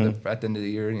tournament at the end of the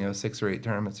year. 6 or 8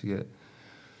 tournaments you get.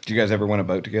 Did you guys ever win a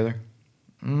boat together?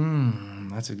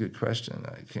 That's a good question.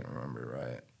 I can't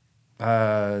remember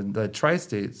right. The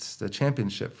Tri-States, the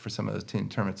championship for some of those team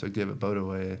tournaments would give a boat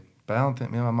away, but I don't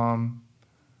think me and my mom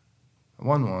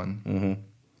won one.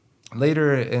 Mm-hmm.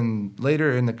 Later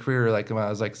in the career, like when I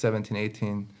was like 17,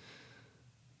 18,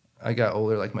 I got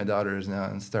older like my daughter is now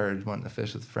and started wanting to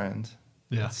fish with friends.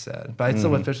 Yeah. It's sad. But I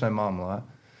still would fish with my mom a lot.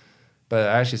 But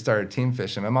I actually started team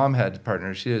fishing. My mom had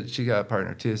partners. She got a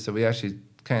partner too, so we actually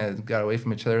kind of got away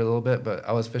from each other a little bit, but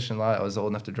I was fishing a lot. I was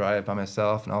old enough to drive by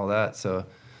myself and all that, so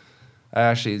I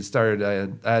actually started.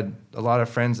 I had a lot of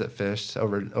friends that fished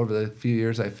over the few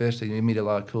years I fished. You meet a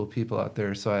lot of cool people out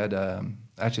there. So I had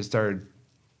actually started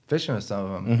fishing with some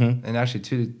of them, and actually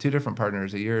two different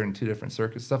partners a year and 2 different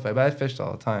circuits stuff. But I fished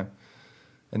all the time.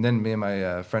 And then me and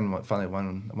my friend finally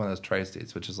won one of those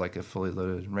Tri-States, which is like a fully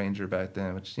loaded Ranger back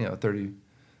then, which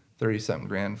 30 something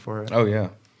grand for it. Oh yeah.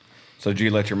 So did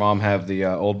you let your mom have the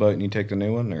old boat and you take the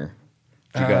new one, or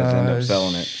did you guys end up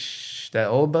selling it? That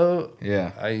old boat,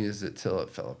 Yeah. I used it till it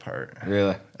fell apart.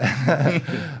 Really?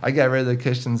 I got rid of the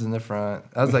cushions in the front.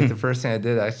 That was like the first thing I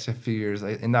did actually a few years,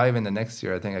 and not even the next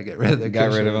year. I think I got rid of the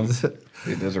Got cushions. rid of them?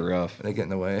 Dude, those are rough. They get in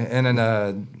the way. And then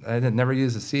I had never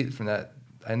used a seat from that.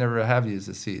 I never have used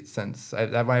a seat since.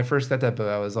 When I first got that boat,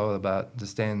 I was all about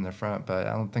just staying in the front, but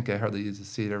I don't think I hardly used a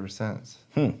seat ever since.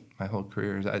 My whole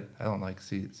career, I don't like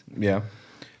seats. Yeah.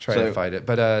 Try to fight it.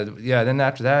 But then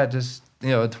after that, just,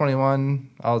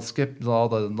 21, I'll skip all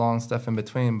the long stuff in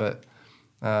between, but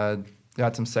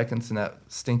got some seconds in that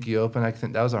stinky open. I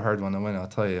think that was a hard one to win, I'll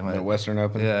tell you. The Western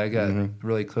Open? Yeah, I got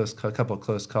really close, a couple of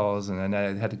close calls, and then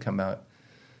I had to come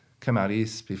out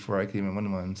east before I could even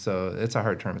win one. So it's a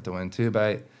hard tournament to win too. But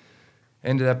I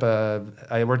ended up,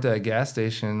 I worked at a gas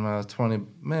station when I was 20,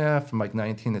 from like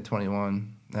 19 to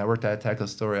 21. And I worked at a tackle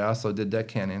store. I also did deck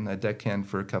canning. I deck canned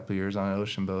for a couple of years on an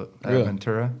ocean boat at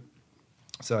Ventura.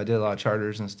 So I did a lot of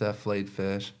charters and stuff, filleted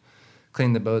fish,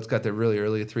 cleaned the boats, got there really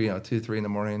early, 3 in the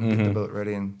morning, get the boat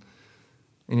ready, and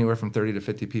anywhere from 30 to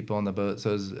 50 people on the boat.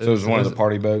 So it was one of the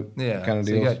party boat kind of deals?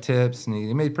 You got tips, and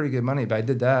you made pretty good money, but I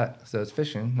did that, so it's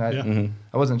fishing.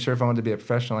 I wasn't sure if I wanted to be a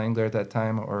professional angler at that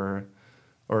time or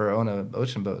own an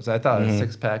ocean boat. So I thought a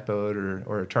 6-pack boat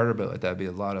or a charter boat like that would be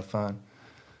a lot of fun.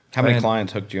 How many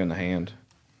clients hooked you in the hand?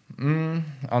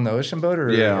 On the ocean boat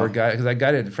or guide? Because I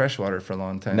guided freshwater for a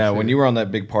long time. No, when you were on that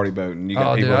big party boat and you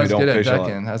got people who don't fish a lot.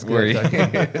 I was good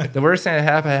at ducking. The worst thing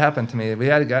that happened to me, we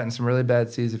had gotten some really bad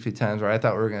seas a few times where I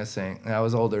thought we were going to sink. And I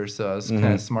was older, so I was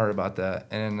kind of smart about that.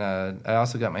 And I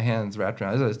also got my hands wrapped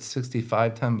around. It was a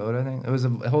 65-ton boat, I think. It was a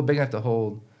whole big enough to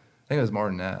hold. I think it was more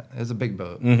than that. It was a big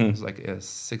boat. It was like a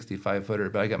 65-footer,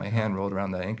 but I got my hand rolled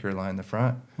around the anchor line in the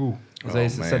front. Because I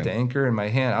used to set the anchor in my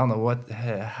hand. I don't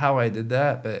know how I did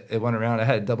that, but it went around. I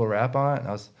had a double wrap on it, and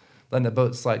I was letting the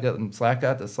boat slack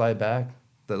out to slide back,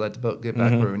 to let the boat get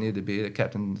back where we needed to be. The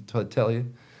captain would tell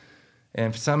you.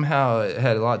 And somehow it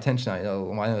had a lot of tension on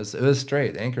it. It was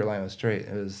straight. The anchor line was straight.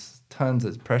 It was tons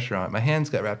of pressure on it. My hands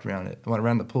got wrapped around it. It went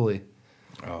around the pulley.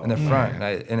 In the front,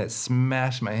 and it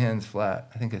smashed my hands flat.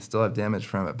 I think I still have damage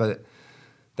from it, but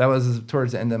that was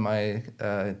towards the end of my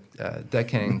deck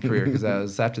canning career,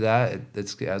 because after that,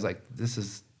 I was like, this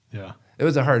is. Yeah. It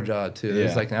was a hard job too. It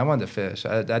was like, I wanted to fish.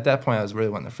 At that point, I was really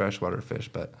wanting to freshwater fish,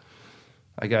 but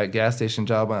I got a gas station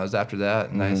job when I was after that,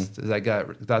 and I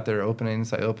got their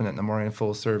openings. I opened it in the morning,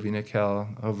 full serve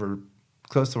Unocal over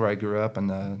close to where I grew up in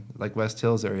the like West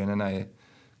Hills area, and then I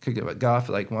could get off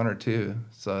at like 1 or 2.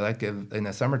 So in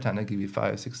the summertime, they give you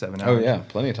 5, 6, 7 hours. Oh yeah,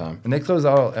 plenty of time. And they close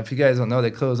if you guys don't know,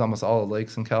 they close almost all the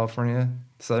lakes in California.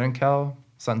 Southern Cal,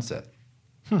 sunset.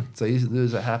 So you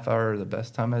lose a half hour of the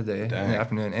best time of the day in the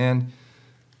afternoon.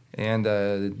 And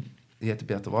you have to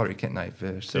be out the water. You can't night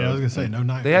fish. So I was going to say, no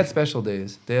night They had special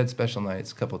days. They had special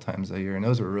nights a couple times a year, and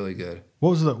those were really good.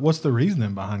 What's the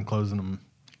reasoning behind closing them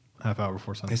half hour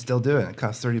before They sunset. still do it. It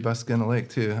costs $30 to get in the lake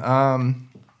too.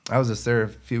 I was just there a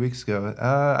few weeks ago.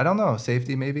 I don't know,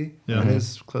 safety maybe. Yeah. It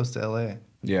is close to LA.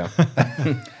 Yeah.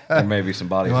 There may be some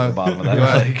bodies at the bottom of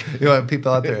that lake. You want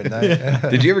people out there at night?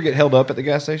 Did you ever get held up at the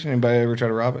gas station? Anybody ever try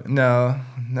to rob it? No,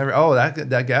 never. Oh,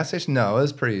 that gas station? No, it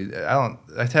was pretty.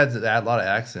 I've had a lot of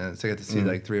accidents. I got to see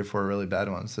like 3 or 4 really bad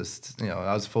ones. Just,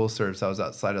 I was full serve, so I was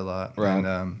outside a lot. Right.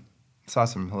 And saw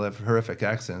some horrific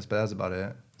accidents, but that was about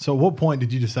it. So, at what point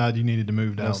did you decide you needed to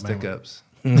move to No Alabama? stick-ups.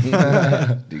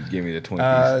 Dude, give me the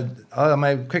Twinkies.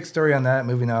 My quick story on that,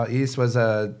 moving out east, was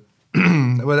I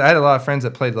had a lot of friends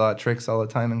that played a lot of tricks all the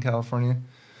time in California.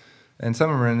 And some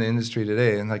of them are in the industry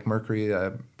today, and like Mercury,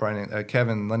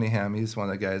 Kevin Lenningham, he's one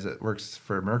of the guys that works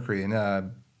for Mercury.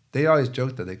 And they always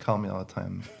joked that they call me all the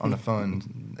time on the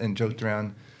phone and joked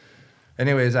around.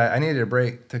 Anyways, I needed a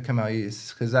break to come out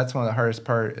east because that's one of the hardest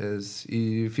part is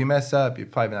if you mess up, you're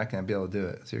probably not going to be able to do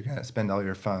it. So you're going to spend all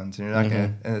your funds, and you're not going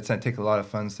to, and it's going to take a lot of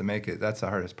funds to make it. That's the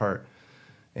hardest part.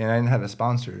 And I didn't have a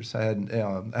sponsors. I had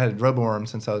RoboWorm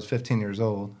since I was 15 years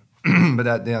old,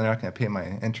 but they're not going to pay my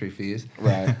entry fees,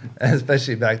 Right.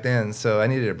 especially back then. So I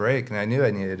needed a break, and I knew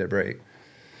I needed a break.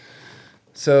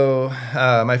 So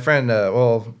my friend,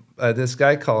 this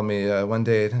guy called me one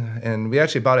day, and we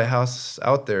actually bought a house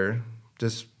out there,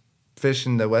 just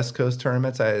fishing the West Coast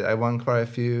tournaments. I won quite a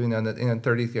few,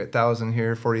 30,000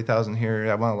 here, 40,000 here.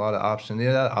 I won a lot of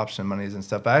option monies and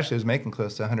stuff. I actually was making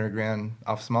close to $100,000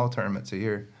 off small tournaments a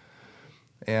year,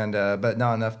 and but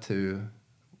not enough to.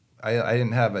 I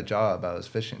didn't have a job. I was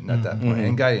fishing at that point,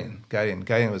 and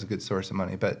guiding was a good source of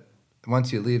money. But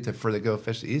once you leave to go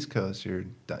fish the East Coast, you're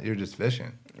just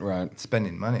fishing, Right.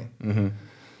 spending money.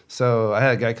 So I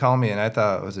had a guy call me, and I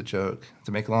thought it was a joke.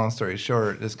 To make a long story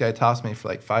short, this guy tossed me for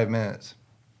like 5 minutes.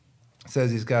 Says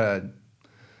he's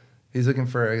looking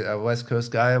for a West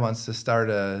Coast guy, wants to start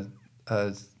a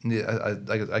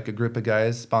group of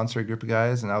guys, sponsor a group of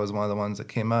guys, and I was one of the ones that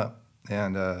came up,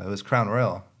 and it was Crown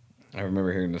Royal. I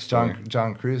remember hearing the story.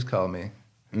 John Cruz called me.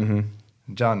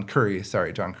 John Curry,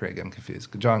 sorry, John Curry, I'm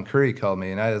confused. John Curry called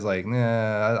me, and I was like, nah.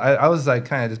 I was like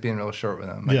kind of just being real short with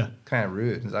him, kind of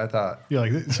rude, because I thought You're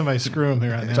like, somebody's screwing me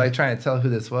right now. like trying to tell who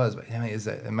this was, but is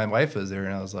that? And my wife was there,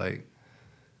 and I was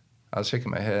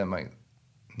shaking my head. I'm like,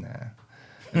 nah.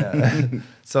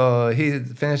 So he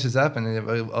finishes up,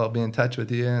 and I'll be in touch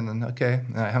with you, and then okay,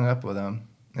 and I hung up with him,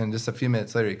 and just a few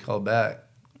minutes later he called back,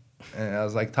 and I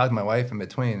was like talking to my wife in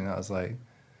between, and I was like.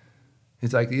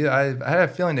 He's like, I had a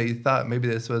feeling that you thought maybe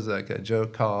this was like a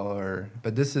joke call,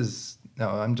 but this is,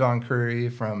 I'm John Curry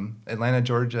from Atlanta,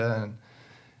 Georgia. And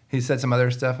he said some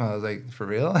other stuff, and I was like, for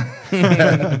real?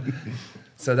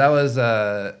 So that was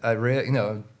a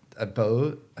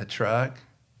boat, a truck,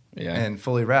 and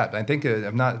fully wrapped. I think, if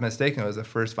I'm not mistaken, it was the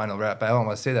first vinyl wrap. I don't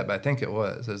want to say that, but I think it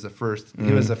was. It was the first.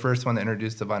 He was the first one that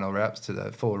introduced the vinyl wraps to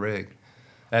the full rig.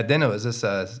 Then it was just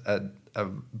a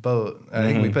boat. I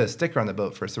think we put a sticker on the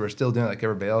boat first, so we're still doing it like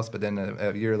everybody else. But then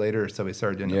a year later or so, we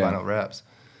started doing the vinyl wraps.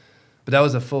 But that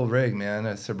was a full rig, man.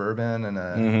 A Suburban and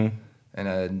a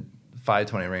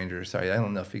 520 Ranger. Sorry, I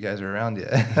don't know if you guys are around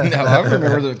yet. No, I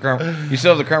remember you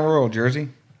still have the Crown Royal jersey?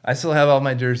 I still have all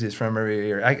my jerseys from every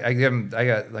year. I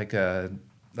got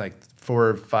like 4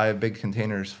 or 5 big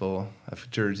containers full of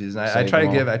jerseys, and I try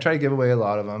to give away a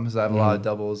lot of them because I have a lot of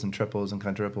doubles and triples and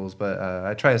quadruples. But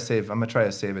I try to save. I'm gonna try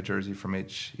to save a jersey from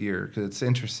each year because it's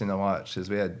interesting to watch. Because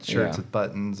we had shirts with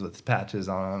buttons with patches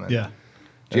on them. And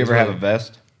Do you ever have a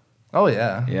vest? Oh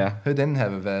yeah. Yeah. Who didn't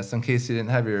have a vest in case you didn't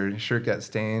have your shirt got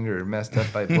stained or messed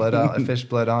up by blood on, fish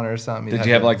blood on it or something? Did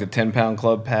you have like the 10-pound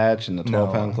club patch and the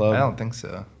 12-pound club? I don't think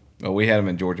so. Well, we had them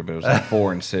in Georgia, but it was like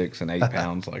 4 and 6 and 8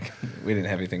 pounds. Like we didn't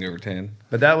have anything over 10.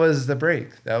 But that was the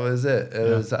break. That was it.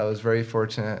 I was very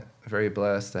fortunate, very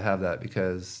blessed to have that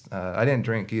because I didn't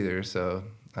drink either. So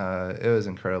it was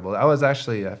incredible. I was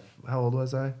actually, how old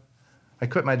was I? I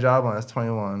quit my job when I was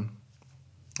 21.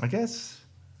 I guess,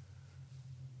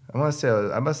 I want to say,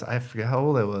 I forget how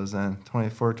old I was then.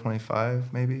 24,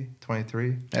 25, maybe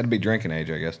 23. Had to be drinking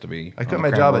age, I guess, to be. I quit my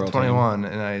job at 21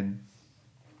 and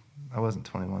I wasn't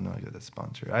 21 when I got the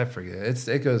sponsor. I forget.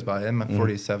 It goes by. I'm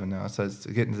 47 now, so it's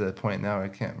getting to the point now where I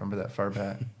can't remember that far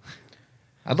back.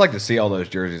 I'd like to see all those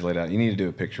jerseys laid out. You need to do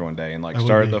a picture one day and like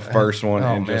start at the first one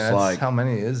and just like. How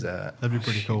many is that? That'd be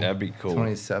pretty cool. That'd be cool.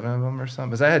 27 of them or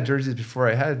something. Because I had jerseys before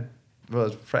I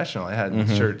was professional. I had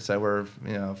shirts I wore,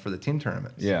 for the team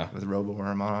tournaments. Yeah. With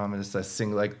RoboWorm on them and just a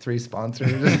single, like 3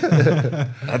 sponsors.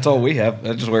 That's all we have.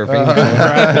 That's just where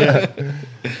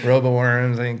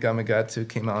RoboWorms, I think Gamakatsu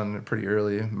came on pretty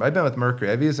early. I've been with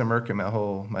Mercury. I've used a Mercury my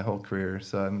whole career.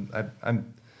 So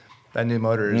I'm that new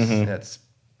motor is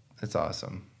it's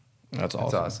awesome. That's awesome.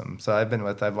 It's awesome. So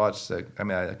I've watched. I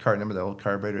remember the old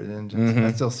carburetor engines.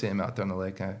 I still see them out there on the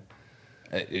lake.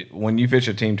 When you fish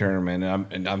a team tournament,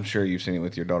 and I'm sure you've seen it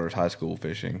with your daughter's high school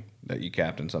fishing that you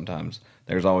captain sometimes.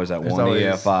 There's always one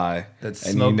EFI that's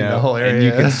smoking the whole area, and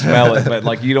you can smell it, but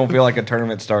like you don't feel like a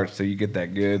tournament starts till you get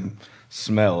that good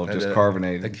smell of just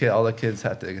carbonated. All the kids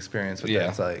have to experience what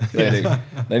that's like.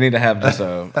 They need to have just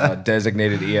a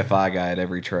designated EFI guy at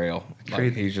every trail.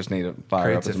 Like he just need to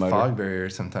fire up his motor. Fog barrier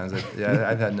sometimes.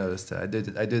 I've had noticed that. I did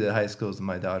it at high schools with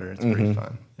my daughter. It's pretty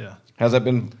fun. Yeah. Hhas that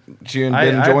been? She been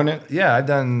enjoying it? Yeah, I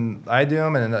do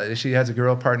them, and she has a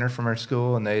girl partner from her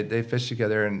school, and they fish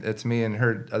together, and it's me and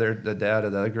the dad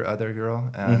of the other girl,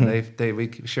 and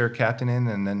we share captaining,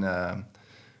 and then.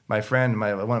 My friend,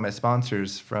 one of my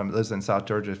sponsors lives in South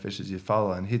Georgia, fishes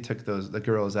Eufaula, and he took the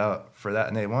girls out for that,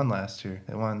 and they won last year.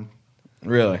 They won.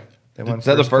 Really? They won. Is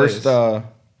that the first girl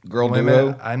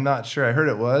duo? I'm not sure. I heard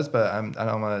it was, but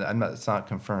it's not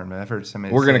confirmed. I've heard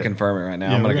somebody. We're going to confirm it right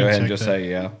now. I'm going to go ahead and just say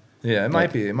yeah. Yeah, it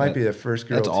might be. It might be the first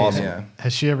girl. That's team, awesome. Yeah.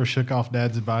 Has she ever shook off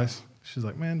Dad's advice? She's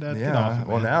like, man, Dad, get off it,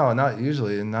 Well, man. now, not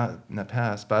usually, and not in the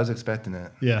past, but I was expecting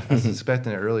it. Yeah. I was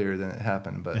expecting it earlier than it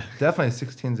happened, but definitely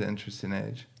 16 is an interesting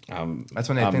age. That's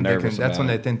when they think they can. That's when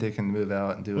they think they can move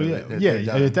out and do it.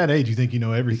 Yeah, at that age, you think you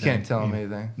know everything. You can't tell them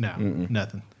anything. No,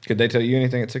 nothing. Could they tell you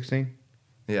anything at 16?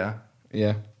 Yeah.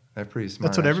 Yeah. They're pretty smart.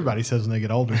 That's what everybody says when they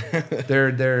get older.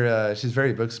 She's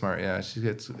very book smart. Yeah, she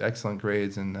gets excellent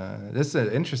grades, and this is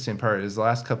an interesting part. Is the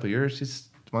last couple of years she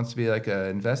wants to be like an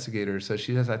investigator, so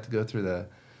she does have to go through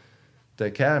the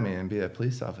academy and be a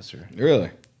police officer.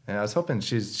 Really? And I was hoping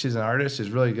she's an artist. She's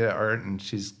really good at art, and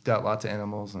she's got lots of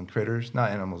animals and critters.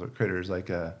 Not animals, but critters. Like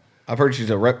I've heard she's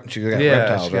got reptiles.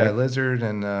 She got a lizard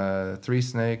and 3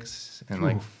 snakes and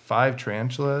like 5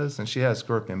 tarantulas, and she had a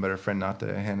scorpion, but her friend knocked it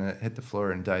and hit the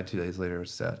floor and died 2 days later. It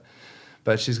was sad.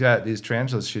 But she's got these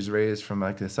tarantulas she's raised from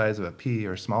like the size of a pea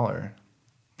or smaller.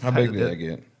 How big do they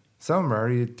get? Some of them are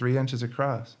already 3 inches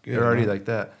across. Good, They're already like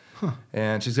that. Huh.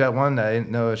 And she's got one that I didn't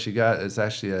know she got. It's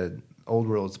actually a old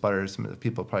world spider. Some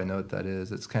people probably know what that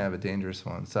is. It's kind of a dangerous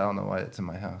one, so I don't know why it's in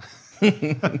my house.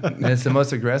 And it's the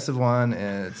most aggressive one,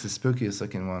 and it's the spookiest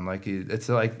looking one. It's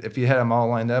like if you had them all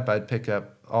lined up, I'd pick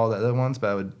up all the other ones, but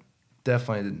I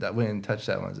wouldn't touch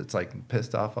that one. It's like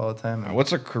pissed off all the time.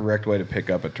 What's the correct way to pick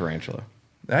up a tarantula?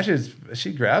 Actually,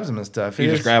 she grabs them and stuff. You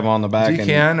just grab them on the back.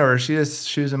 Or she just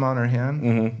shoos them on her hand.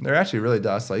 Mm-hmm. They're actually really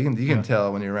docile. You can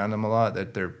tell when you're around them a lot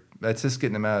that that's just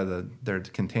getting them out of their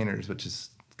containers, which is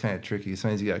kind of tricky.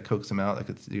 Sometimes you got to coax them out,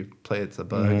 you play it's a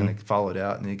bug, and they follow it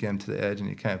out, and you get them to the edge, and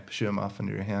you kind of shoo them off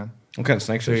into your hand. What kind of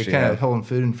snakes does she have? You're kind of holding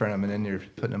food in front of them, and then you're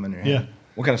putting them in your hand. Yeah.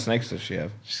 What kind of snakes does she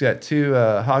have? She's got 2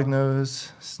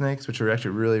 hognose snakes, which are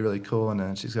actually really, really cool, and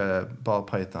then she's got a ball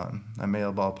python, a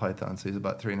male ball python. So he's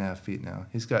about 3.5 feet now.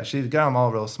 She got them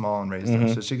all real small and raised them,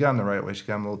 so she got them the right way. She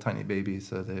got them little tiny babies,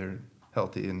 so they're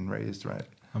healthy and raised right.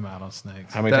 I'm out on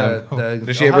snakes. How many times?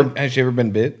 Has she ever been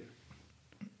bit?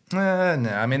 No.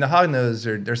 I mean, the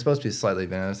hognose they're supposed to be slightly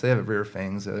venomous. They have rear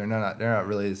fangs. So they're not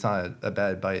really. It's not a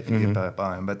bad bite if you get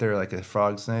by them. But they're like a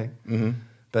frog snake. Mm-hmm.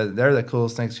 But they're the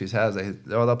coolest snakes she has.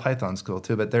 The python's cool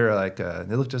too. But they're like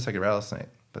they look just like a rattlesnake.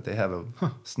 But they have a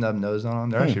snub nose on them.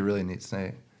 They're actually a really neat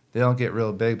snake. They don't get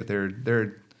real big, but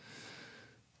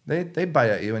they bite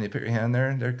at you when you put your hand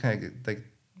there. They're kind of like.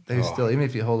 Still, even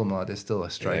if you hold them a lot, they still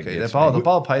strike at you. The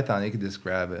ball python, you can just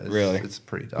grab it. It's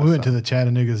pretty docile. We went to the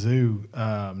Chattanooga Zoo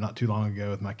not too long ago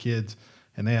with my kids,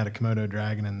 and they had a Komodo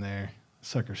dragon in there.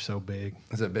 Sucker's so big.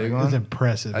 Is it a big one? It's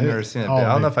impressive. I've never seen it. I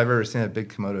don't know if I've ever seen a big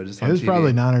Komodo. Just on it was TV.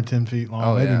 Probably 9 or 10 feet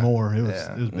long, maybe more. It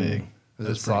was big. It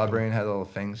was slobbering, had little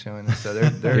fangs showing. So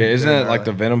they're isn't it like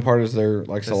the venom part is their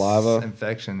like saliva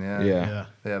infection? Yeah.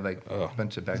 They have like a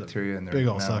bunch of bacteria in their big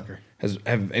old mouth. sucker.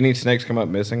 Have any snakes come up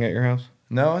missing at your house?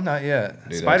 No, not yet.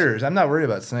 Dude, spiders. I'm not worried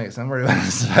about snakes. I'm worried about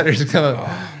spiders coming.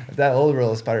 If that old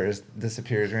world spider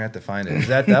disappears, we're gonna have to find it.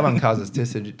 That one causes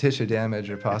tissue damage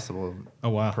or possible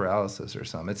paralysis or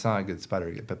something. It's not a good spider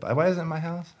to get bit by. Why is it in my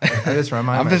house? I just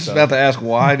remind myself. I'm just about to ask,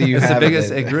 why do you have the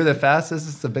biggest? It grew the fastest.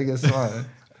 It's the biggest one.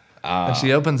 And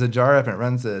she opens a jar up and it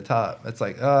runs to the top. It's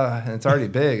like, and it's already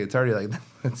big. It's already like,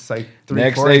 it's like 3-4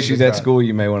 Next day she's at school,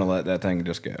 you may want to let that thing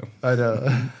just go. I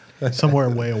know. Somewhere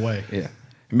way away. Yeah.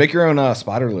 Make your own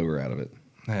spider lure out of it.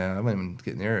 Yeah, I wouldn't even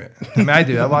get near it. I mean, I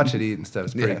do. I watch it eat and stuff.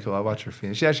 It's pretty cool. I watch her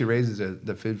feed. She actually raises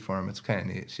the food for them. It's kind of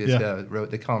neat. She has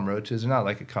got they call them roaches. They're not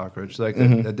like a cockroach. They're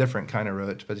like a different kind of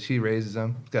roach, but she raises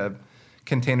them. It's got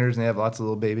containers, and they have lots of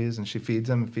little babies, and she feeds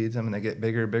them, and they get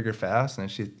bigger fast, and then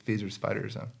she feeds her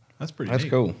spiders them. That's pretty That's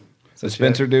neat. cool. Does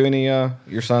Spencer do any,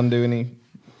 your son do any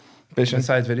fishing?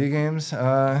 Besides video games,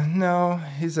 no,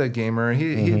 he's a gamer.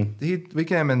 We get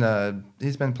him in.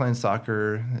 He's been playing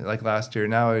soccer like last year.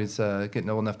 Now he's getting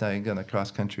old enough now he can get on the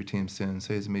cross country team soon.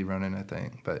 So he's gonna be running, I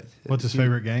think. But what's his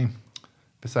favorite game?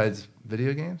 Besides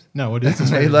video games? No, what is his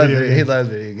he favorite loves video game? He loves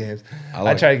video games.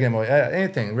 I try to get him away.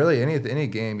 Anything, really, any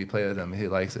game you play with him, he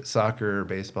likes it. Soccer,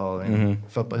 baseball,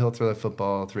 football. He'll throw the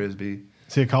football, frisbee.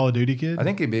 Is he a Call of Duty kid? I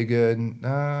think he'd be good.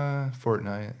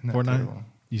 Fortnite. Fortnite? Terrible.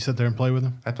 You sit there and play with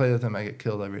him? I play with him. I get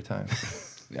killed every time.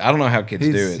 I don't know how kids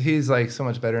do it. He's like so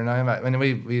much better than I am. When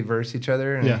we verse each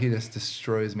other, and he just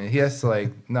destroys me. He has to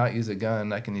like not use a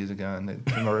gun. I can use a gun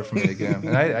in order for me to get him.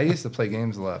 And I used to play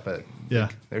games a lot, but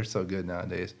they're so good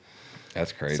nowadays.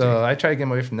 That's crazy. So I try to get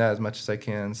him away from that as much as I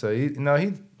can. So he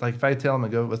like if I tell him to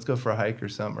go, let's go for a hike or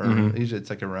something, or usually it's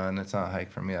like a run. It's not a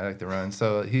hike for me. I like to run.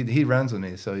 So he runs with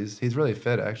me. So he's really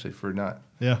fit actually for not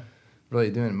really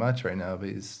doing much right now, but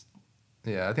he's.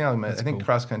 Yeah, I think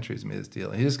cross country is his deal.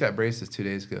 He just got braces 2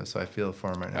 days ago, so I feel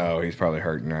for him right now. Oh, he's probably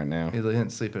hurting right now. He didn't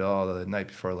sleep at all the night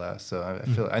before last, so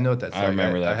I know what that's like. I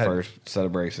remember that first set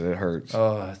of braces. It hurts.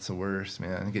 Oh, it's the worst,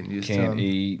 man. Getting used to Can't him.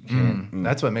 eat.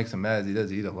 That's what makes him mad. He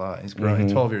does eat a lot. He's growing.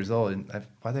 He's 12 years old. And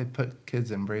why they put kids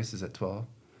in braces at 12?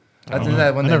 I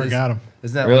never got him.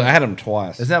 Really, I had him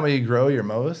twice. Isn't that when you grow your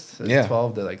most? Yeah.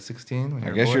 12 to like 16?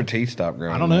 I guess your teeth stop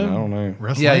growing. I don't know.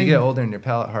 Yeah, you get older and your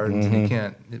palate hardens and you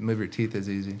can't move your teeth as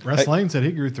easy. Russ Lane said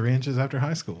he grew 3 inches after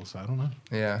high school, so I don't know.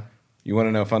 Yeah. You want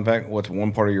to know a fun fact? What's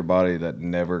one part of your body that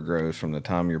never grows from the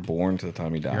time you're born to the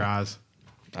time you die? Your eyes.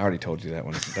 I already told you that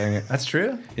one. Dang it. That's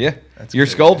true? Yeah. That's your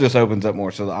crazy. skull just opens up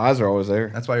more, so the eyes are always there.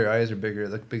 That's why your eyes are bigger.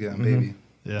 They look bigger than a baby.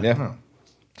 Yeah. Huh.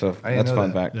 So I didn't that's a know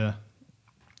fun that. fact. Yeah.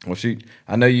 Well, shoot,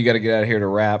 I know you got to get out of here to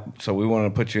wrap, so we want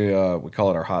to put you, we call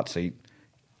it our hot seat.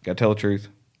 Got to tell the truth,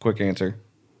 quick answer,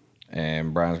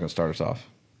 and Brian's going to start us off.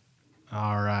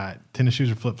 All right. Tennis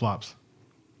shoes or flip-flops?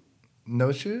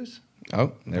 No shoes?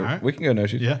 Oh, right. We can go no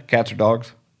shoes. Yeah. Cats or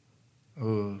dogs?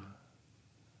 Ooh.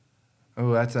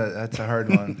 Oh, that's a hard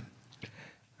one.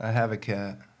 I have a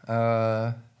cat.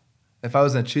 If I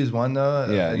was going to choose one, though,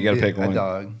 Yeah, you got to pick one. A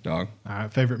dog. Dog. All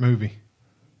right. Favorite movie?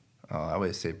 Oh, I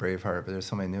always say Braveheart, but there's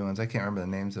so many new ones. I can't remember the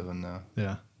names of them, though.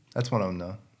 Yeah. That's one of them,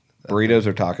 though. Burritos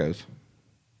or tacos?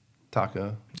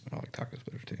 Taco. I like tacos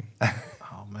better, too.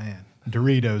 Oh, man.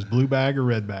 Doritos, blue bag or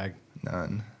red bag?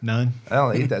 None. None? I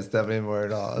don't eat that stuff anymore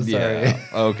at all. Sorry. Yeah.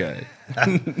 Okay.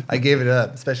 I gave it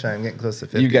up, especially I'm getting close to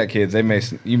 50. You got kids.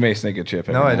 You may sneak a chip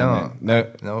in. No, I don't. No.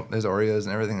 No, there's Oreos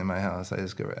and everything in my house. I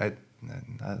just go. I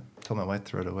told my wife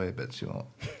to throw it away, but she won't.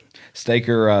 Steak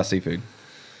or seafood?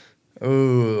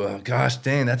 Oh gosh,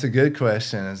 dang, that's a good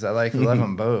question. I love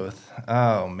them both.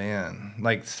 Oh man,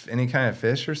 like any kind of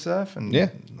fish or stuff. And Yeah.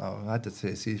 Oh, I have to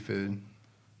say seafood.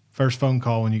 First phone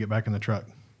call when you get back in the truck?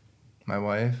 My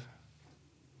wife.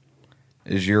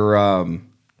 Is your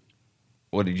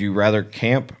what, did you rather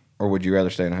camp or would you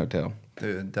rather stay in a hotel?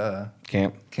 Dude, duh.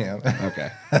 Camp. Okay.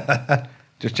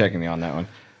 Just checking you on that one.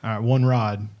 All right. One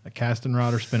rod, a casting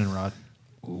rod or spinning rod?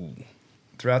 Ooh.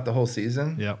 Throughout the whole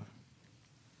season. Yep.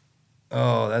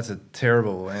 Oh, that's a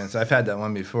terrible answer. I've had that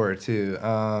one before too.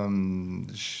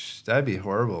 That'd be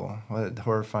horrible. What a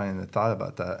horrifying thought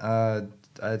about that.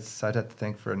 I'd have to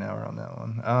think for an hour on that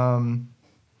one.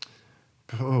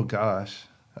 Oh gosh,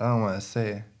 I don't want to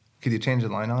say. Could you change the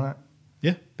line on it?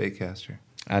 Yeah. Baitcaster.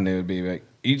 I knew it'd be like,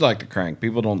 you'd like to crank.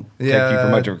 People don't take you for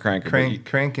much of a cranker.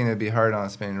 Cranking would be hard on a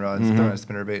spinning rod. Throwing a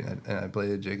spinner bait and a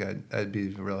bladed jig, I'd be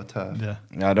real tough. Yeah.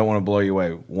 I don't want to blow you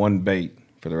away. One bait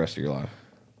for the rest of your life.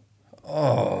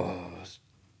 Oh,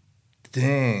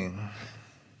 dang.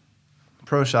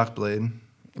 Pro Shock Blade.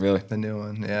 Really? The new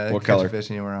one. Yeah. What catch color? a fish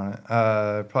anywhere on it.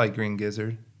 Probably green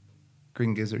gizzard.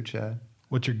 Green gizzard shad.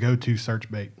 What's your go-to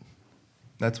search bait?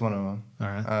 That's one of them. All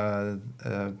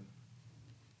right.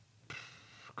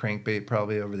 Crankbait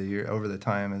probably over the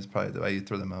time is probably the way you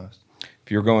throw the most. If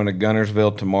you're going to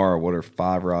Gunnersville tomorrow, what are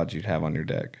 5 rods you'd have on your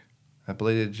deck? A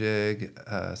bladed jig,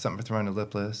 something for throwing a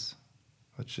lipless,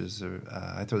 which is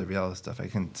I throw the Riella stuff. I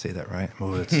can say that right.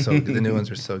 Oh, it's so good. The new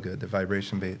ones are so good. The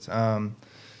vibration baits. Oh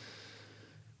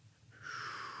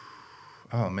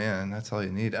man, that's all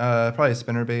you need. Probably a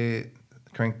spinner bait,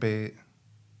 crankbait.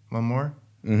 One more.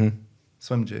 Mm-hmm.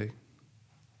 Swim jig.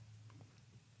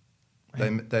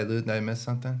 Did I miss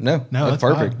something? No, that's that's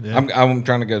perfect. fine, yeah. I'm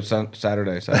trying to go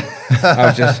Saturday. So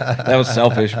that was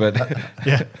selfish, but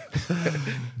Yeah.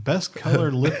 Best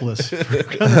color lipless for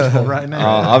Gunnersville right now.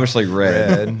 obviously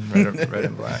red. Red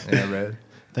and black. Yeah, red.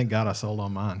 Thank God I sold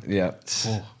on mine. Yeah.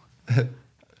 Oh.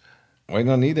 Waiting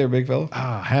on you there, big fella.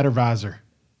 Hat or visor?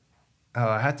 Oh,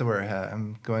 I have to wear a hat.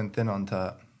 I'm going thin on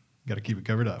top. Got to keep it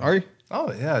covered up. Are you?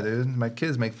 Oh yeah, dude. My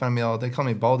kids make fun of me all. They call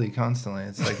me Baldy constantly.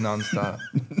 It's like nonstop.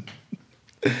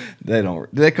 They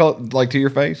don't. Do they call it like to your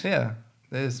face? Yeah.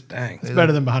 They just, Dang. It's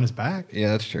better than behind his back. Yeah,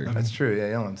 that's true. That's true. Yeah,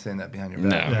 you don't want them saying that behind your back.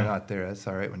 No. When you're Yeah. not there. That's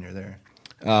all right when you're there.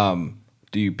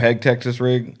 Do you peg Texas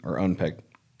rig or unpeg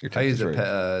your Texas I use rig?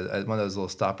 one of those little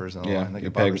stoppers on the Yeah, line, like you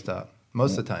a barber peg- stop.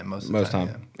 Most of the time. Most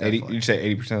time. Yeah, 80. definitely. You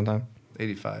say 80% of the time.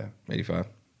 85. 85.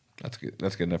 That's good.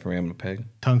 That's good enough for me. I'm gonna peg.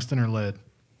 Tungsten or lead?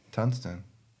 Tungsten.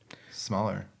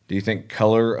 Smaller. Do you think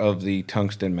color of the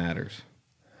tungsten matters?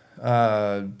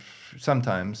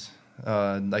 Sometimes.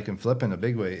 Like in flipping a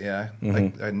big weight, yeah.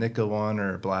 Like a nickel one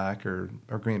or black or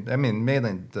green. I mean,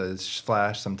 mainly the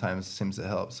flash sometimes seems to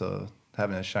help. So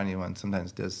having a shiny one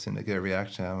sometimes does seem to get a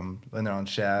reaction out of them when they're on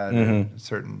shad or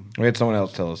certain. We had someone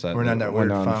else tell us that. We're not that when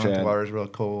weird they're on funk. The shad. water's real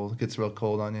cold. It gets real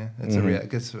cold on you.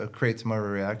 It's it creates more of a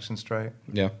reaction strike.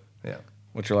 Yeah. Yeah.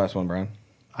 What's your last one, Brian?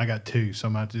 I got two, so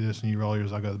I'm about to do this and you roll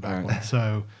yours, I'll go to the back All right. one.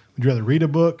 So would you rather read a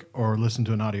book or listen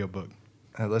to an audio book?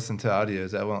 I listen to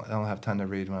audios. I don't have time to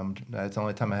read it's the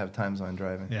only time I have time when I'm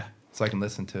driving. Yeah. So I can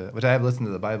listen to it. Which I have listened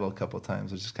to the Bible a couple of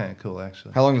times, which is kind of cool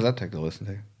actually. How long does that take to listen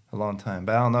to? A long time.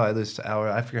 But I don't know, at least an hour.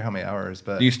 I forget how many hours,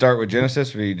 but Do you start with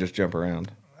Genesis or do you just jump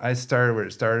around? I started where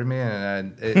it started me,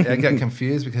 and I got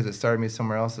confused because it started me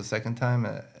somewhere else the second time.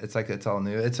 It's like it's all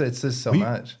new. It's just so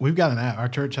much. We've got an app. Our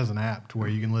church has an app to where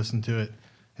you can listen to it.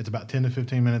 It's about 10 to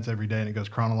 15 minutes every day, and it goes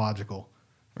chronological.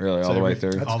 Really, So all the way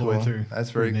every- through? all the way through.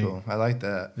 That's very Pretty neat. cool. I like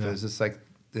that. Yeah. It was just like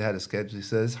they had a schedule.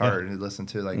 So it's hard to listen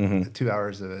to like 2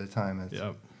 hours at a time. It's,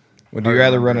 Yep. Would you hard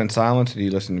rather to run do. in silence or do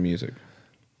you listen to music?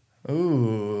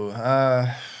 Ooh,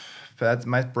 that's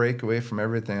my break away from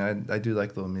everything. I do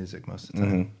like little music most of the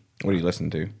time. What do you listen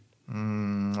to?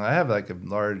 I have like a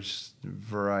large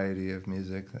variety of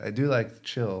music. I do like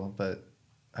chill, but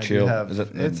I Chill? do have. Is it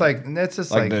it's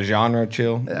just Like like the genre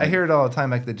chill? I hear it all the time,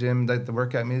 like the gym, like the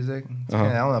workout music. It's kinda,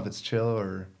 I don't know if it's chill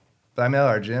or, but I mean,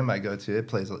 our gym I go to,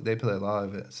 they play a lot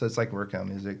of it, so it's like workout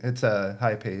music. It's a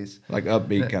high pace, Like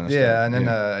upbeat kind of stuff. yeah, and then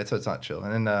so it's not chill,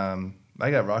 and then I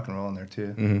got rock and roll in there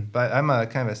too. But I'm a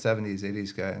kind of a '70s,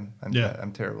 '80s guy.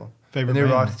 I'm terrible. Favorite the new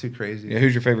band? rock's too crazy. Yeah,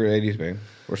 who's your favorite 80s band?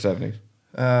 Or 70s?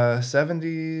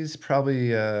 '70s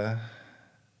probably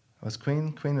was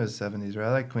Queen. Queen was '70s, right?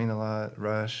 I like Queen a lot.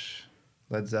 Rush,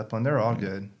 Led Zeppelin, they're all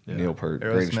good. Yeah. Neil Peart,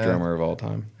 greatest Aerosmith. drummer of all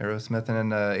time. Aerosmith,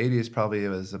 and then '80s probably it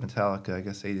was Metallica. I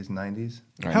guess '80s, '90s.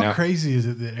 All right, How now- crazy is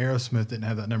it that Aerosmith didn't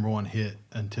have that number one hit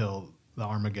until the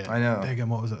Armageddon? I know. Daggum,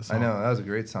 what was that song? I know that was a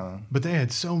great song. But they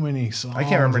had so many songs. I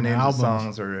can't remember and names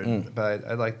albums. of songs, but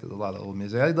I liked a lot of old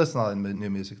music. I listen to a lot of new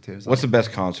music too. So. What's the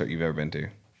best concert you've ever been to?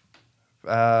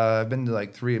 I've been to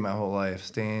like 3 in my whole life.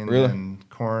 Stain Really? and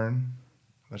Korn,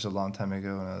 which was a long time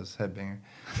ago when I was headbanger.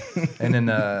 And then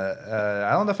I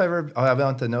don't know if I ever. I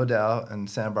went to No Doubt in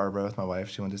Santa Barbara with my wife.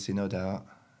 She went to see No Doubt.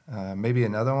 Maybe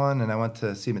another one, and I went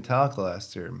to see Metallica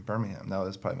last year in Birmingham. That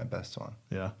was probably my best one.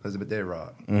 Yeah. It was a bit day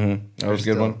rock. Mm-hmm. That was a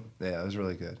good one. Yeah, it was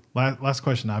really good. Last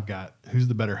question I've got: who's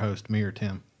the better host, me or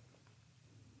Tim?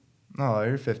 No,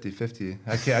 you're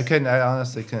 50-50. I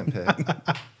honestly couldn't pick.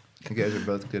 You guys are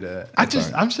both good at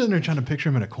it. I'm sitting there trying to picture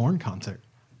him at a Korn concert.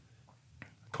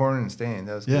 Korn and Stain.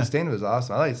 That was Yeah. good. Stain was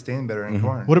awesome. I like Stain better than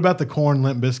Korn. What about the Korn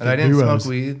Limp Bizkit And I didn't duos? smoke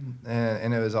weed,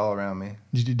 and it was all around me.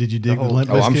 Did you dig the whole- Limp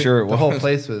Oh, I'm Bizkit? sure it was. The whole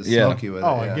place was Yeah. smoky with it.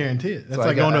 Oh, yeah. I guarantee it. That's So I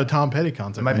like going to got- a Tom Petty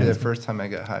concert. It might be man. the first time I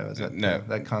got high. Was at No.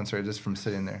 that concert just from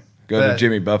sitting there. Go to But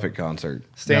Jimmy Buffett concert.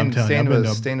 Yeah, I'm telling you, I've been to-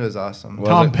 Stain was awesome. Was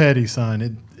Tom it? Petty,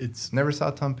 son. It's. Never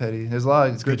saw Tom Petty. There's a lot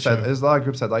of groups. show. There's a lot of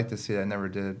groups I'd like to see that I never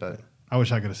did, but I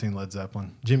wish I could have seen Led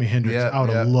Zeppelin. Jimi Hendrix. Yeah, I would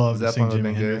have yeah. loved to see Zeppelin would've Jimi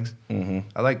been good. Hendrix.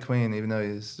 I like Queen, even though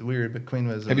he's weird. But Queen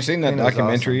was. Have you seen that Queen was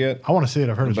documentary awesome. yet? I want to see it.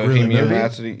 I've heard it's really Bohemian good.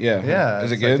 Rhapsody? Yeah. Yeah,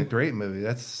 Is it it's like a good? great movie.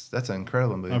 That's an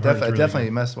incredible movie. I've heard it's really Definitely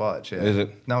good. must watch. Yeah. Is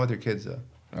it? Not with your kids though.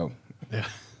 Oh. Yeah,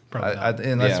 probably not.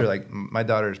 Unless Yeah. they're like my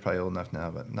daughter's probably old enough now,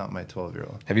 but not my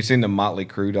 12-year-old. Have you seen the Motley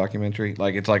Crue documentary?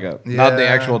 Like it's like not the Yeah.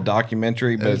 actual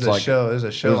documentary, but It was it's a like show. It was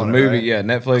a show. It was a on movie, right? yeah.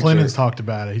 Netflix. Clemens or- talked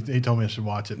about it. He told me I should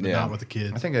watch it, but Yeah. not with the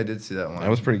kids. I think I did see that one. That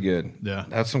was pretty good. Yeah.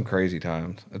 That's some crazy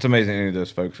times. It's amazing any of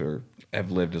those folks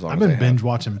have lived as long I've as been they binge have.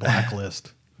 watching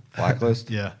Blacklist. Blacklist?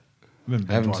 Yeah, I've been binge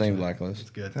I haven't watching seen it. Blacklist. It's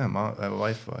good. Yeah, my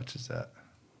wife watches that.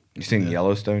 You seen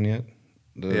Yellowstone yet?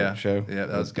 The Yeah. show? Yeah,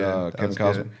 that was With, good. That Kevin was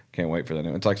Costner. good. Can't wait for that.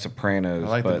 It's like Sopranos, I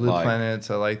like but the blue like planets.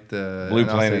 I like the Blue and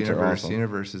also planets are universe, awesome.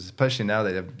 universes, especially now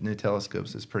they have new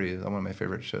telescopes. It's pretty one of my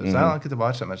favorite shows. Mm-hmm. I don't get to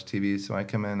watch that much TV, so when I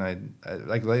come in, I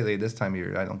like lately this time of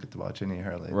year I don't get to watch any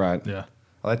hardly. right. Yeah,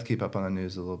 I like to keep up on the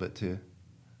news a little bit too.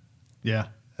 yeah.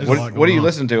 There's a lot What do going you on.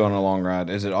 listen to on a long ride?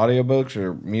 Is it audiobooks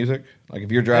or music? Like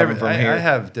if you're driving from I here,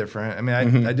 have different. I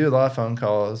mean, I do a lot of phone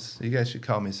calls. You guys should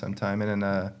call me sometime, and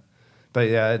then But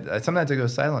yeah, sometimes I go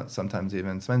silent. Sometimes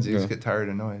even sometimes you just get tired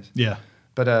of noise. Yeah.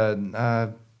 But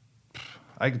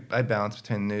I bounce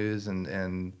between news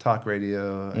and talk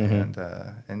radio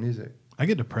and music. I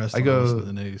get depressed. I go listening to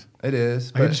the news. It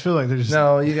is. I just feel like there's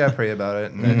no. You gotta pray about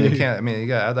it, and you can't. I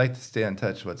mean, I'd like to stay in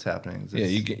touch with what's happening.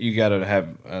 You got to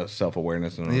have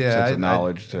self-awareness and a sense of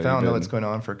knowledge. I don't know what's going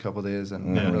on for a couple of days,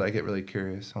 and I get really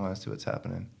curious. I want to see what's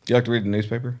happening. Do you like to read the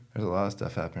newspaper? There's a lot of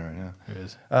stuff happening right now. There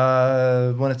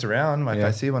is. When it's around, if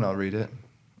I see one, I'll read it.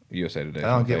 USA Today.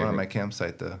 I don't get one on my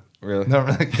campsite though. Really? No,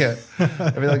 I can't.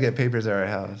 I really don't get papers at our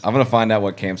house. I'm gonna find out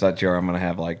what campsite you are. I'm gonna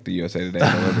have like the USA Today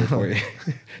delivered for you,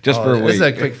 just for a week. This is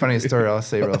a quick funny story. I'll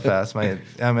say real fast.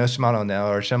 I'm with Shimano now,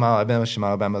 or Shimano. I've been with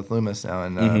Shimano, but I'm with Loomis now,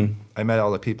 and I met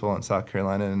all the people in South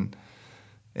Carolina,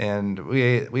 and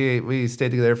we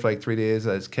stayed together for like 3 days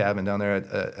at his cabin down there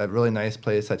at a really nice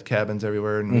place. Had cabins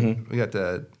everywhere, and we got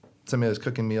somebody was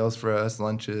cooking meals for us,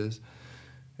 lunches.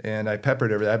 And I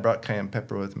peppered everything. I brought cayenne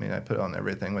pepper with me, and I put it on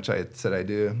everything, which I said I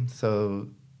do. So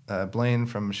Blaine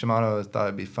from Shimano thought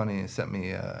it'd be funny. He sent me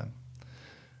a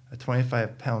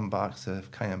 25-pound box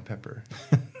of cayenne pepper.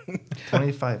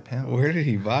 25 pounds. Where did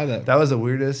he buy that? That was the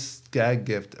weirdest gag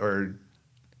gift or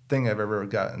thing I've ever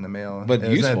got in the mail. But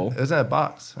useful. It was in a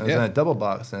box. It was in a double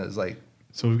box, and it was like.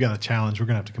 So we've got a challenge. We're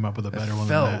gonna have to come up with a better one. It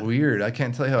felt weird. I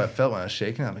can't tell you how it felt when I was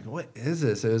shaking it. I'm like, what is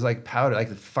this? It was like powder, like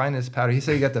the finest powder. He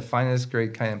said he got the finest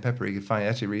grade cayenne pepper he could find. He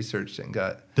actually researched it and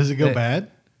got. Does it go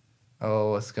bad?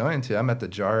 Oh, it's going to. I'm at the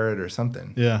jar or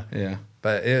something. Yeah. Yeah.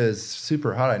 But it was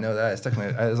super hot. I know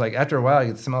that. I was like, after a while, I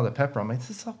could smell the pepper. I'm like, is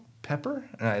this all pepper?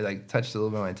 And I like touched a little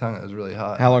bit of my tongue. It was really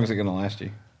hot. How long is it gonna last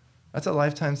you? That's a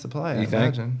lifetime supply. You I think?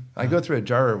 imagine. I go through a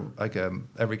jar like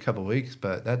every couple of weeks,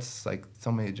 but that's like so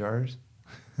many jars.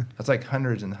 That's like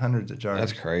hundreds and hundreds of jars.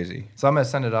 That's crazy. So I'm gonna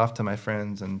send it off to my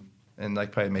friends and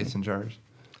like probably mason jars.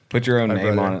 Put your own My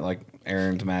name brother. on it, like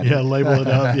Aaron's Magic. Yeah, label it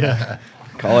up. Yeah.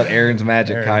 Call it Aaron's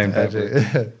Magic cayenne Magic.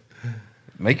 pepper.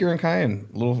 Make your own cayenne.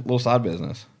 Little side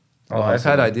business. Oh, I've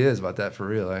had ideas about that for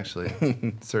real, actually.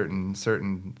 certain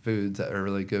foods that are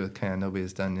really good with cayenne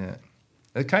nobody's done yet.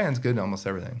 The cayenne's good in almost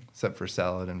everything except for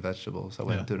salad and vegetables. So I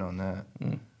wouldn't do it on that.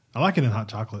 I like it in hot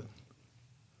chocolate.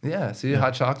 Yeah, see,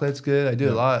 hot chocolate's good. I do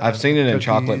a lot. I've seen it in Cookies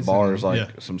chocolate bars, and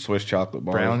like some Swiss chocolate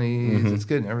bars. brownies. It's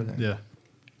good in everything. Yeah.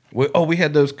 We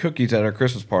had those cookies at our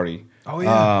Christmas party. Oh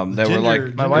yeah. They were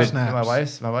like My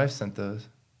snaps. wife sent those.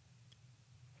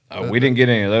 we didn't get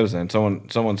any of those then.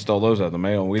 Someone stole those out of the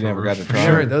mail, and we never got to try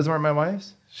Sure, them. those weren't my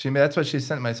wife's. That's what she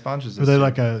sent my sponsors. Were they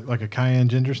like a cayenne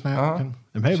ginger snap? Uh-huh.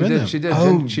 It may have been them. She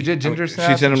did. She did ginger She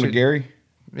snaps. sent them and to Gary.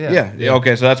 Yeah. Yeah.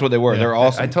 Okay, so that's what they were. Yeah. They're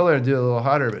awesome. I told her to do it a little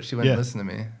hotter, but she wouldn't listen to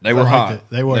me. They were I liked hot. it.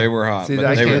 They were. They were hot. See, but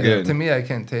I they were can't, good. to me, I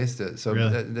can't taste it. So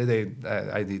Really?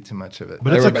 I'd eat too much of it.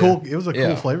 But They it's were a cool. It was a cool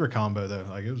yeah. flavor combo though.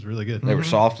 Like it was really good. They were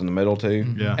soft in the middle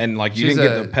too. Yeah. And like you She's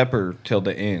didn't get a- the pepper till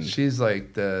the end. She's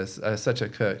like such a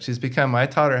cook. She's become. I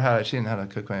taught her how. She didn't know how to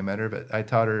cook when I met her, but I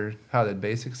taught her how the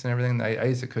basics and everything. I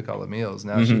used to cook all the meals.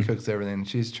 Now she cooks everything.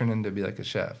 She's turned into be like a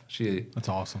chef. She That's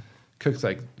awesome. cooks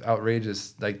like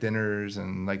outrageous like dinners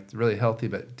and like really healthy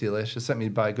but delicious. Sent me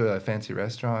to go to a fancy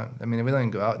restaurant. I mean, we don't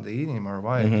even go out to eat anymore.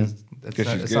 Why? Because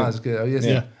it's not as good. Oh yes.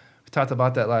 Yeah. We talked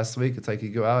about that last week. It's like you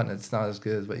go out and it's not as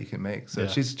good as what you can make. So Yeah.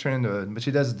 she's turned into but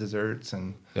she does desserts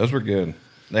and Those were good.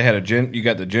 They had you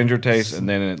got the ginger taste, and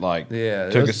then it like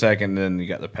took a second, and then you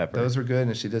got the pepper. those were good.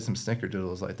 And she did some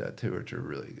snickerdoodles like that too, which are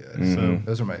really good. Mm-hmm. So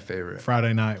those are my favorite.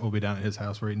 Friday night we'll be down at his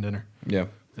house. We're eating dinner. Yeah.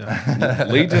 Yeah.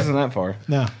 Leeds isn't that far.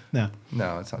 No.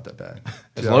 No, it's not that bad.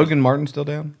 Is Logan Martin still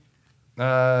down?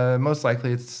 Most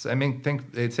likely it's. I mean,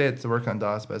 they'd say it's to work on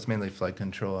DOS, but it's mainly flood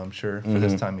control. I'm sure for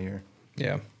this time of year.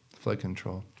 Yeah. Flood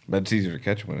control. But it's easier to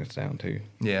catch when it's down too.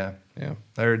 Yeah. Yeah.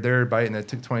 They're biting. It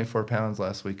took 24 pounds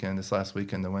last weekend. This last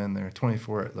weekend to win. They're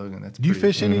 24 at Logan. That's Do you pretty-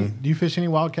 fish any? Do you fish any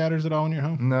wildcatters at all in your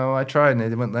home? No, I tried and they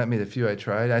wouldn't let me. The few I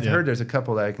tried, I Yeah. heard there's a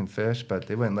couple that I can fish, but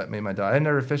they wouldn't let me. My daughter. I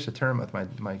never fished a tournament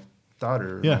with my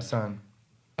daughter or Yeah. my son.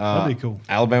 That'd be cool.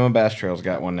 Alabama Bass Trail's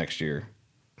got one next year.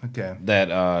 Okay. That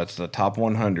it's the top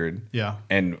 100. Yeah.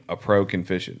 And a pro can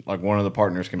fish it. Like one of the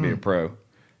partners can be a pro.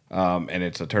 And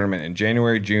it's a tournament in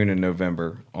January, June, and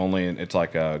November. It's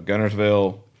like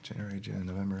Gunnersville. January, June,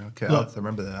 November. Okay, Look, I'll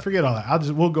remember that. Forget all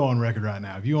that. We'll go on record right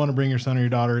now. If you want to bring your son or your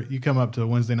daughter, you come up to a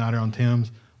Wednesday night on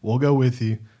Tim's. We'll go with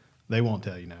you. They won't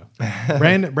tell you no.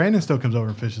 Brandon still comes over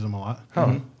and fishes them a lot.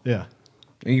 Oh, Yeah.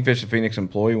 You can fish the Phoenix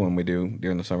Employee when we do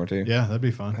during the summer too. Yeah, that'd be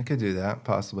I fun. could do that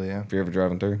possibly. Yeah. If you're ever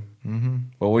driving through. Mm-hmm.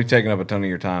 Well, we've taken up a ton of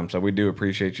your time, so we do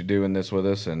appreciate you doing this with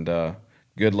us. And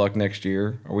good luck next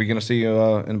year. Are we going to see you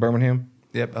in Birmingham?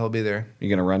 Yep, I'll be there. You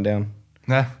going to run down?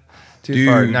 Nah, too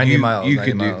far. 90 miles. You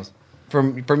 90 could miles.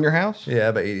 From your house? Yeah,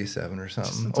 about 87 or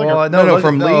something. It's like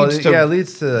from Leeds to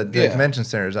Leeds to the convention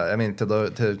centers. I mean, to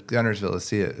Gunnersville to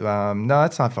see it. No,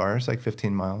 it's not far. It's like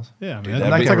 15 miles. Yeah, man. Dude, It's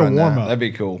that'd like be- a warm up. That'd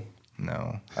be cool.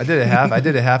 No, I did it half. I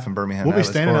did it half in Birmingham. We'll be That was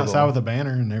standing horrible. outside with a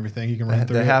banner and everything. You can run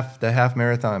through the half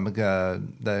marathon.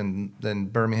 Then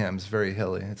Birmingham's very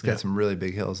hilly. It's got some really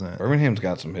big hills in it. Birmingham's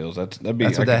got some hills. That's what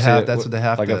what the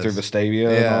half like does. up through Vestavia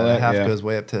and Yeah, all that. the half goes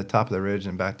way up to the top of the ridge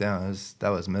and back down. That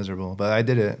was miserable. But I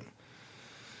did it.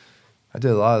 I did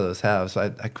a lot of those halves. I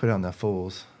quit on the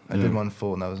fulls. I did one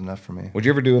full and that was enough for me. Would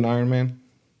you ever do an Ironman,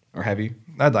 or have you?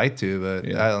 I'd like to, but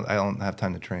Yeah. I don't have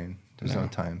time to train. There's no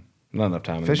time. Not enough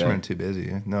time. Fishermen In are too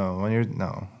busy. No,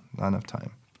 not enough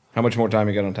time. How much more time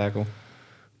you got on tackle?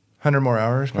 100 more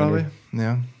hours probably. 100?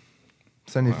 Yeah,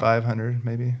 75, 100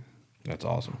 maybe. That's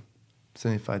awesome.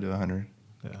 75 to 100.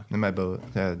 Yeah. In my boat,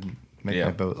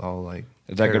 my boat all like.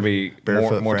 Is that going to be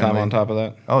barefoot more time friendly. on top of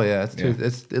that? Oh yeah,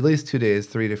 it's at least 2 days,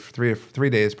 3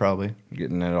 days probably.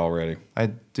 Getting it already. I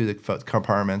do the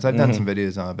compartments. I've done some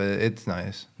videos on it, but it's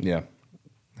nice. Yeah.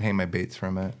 I hang my baits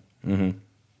from it. Mm-hmm.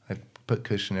 I put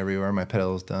cushion everywhere. My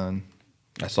pedal's done.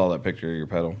 I saw that picture of your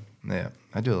pedal. Yeah,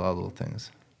 I do a lot of little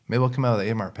things. Maybe we'll come out with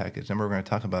the A-Mart package, and we're going to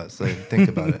talk about it so they think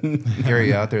about it. Gary,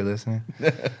 you out there listening?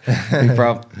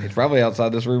 He's probably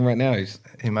outside this room right now.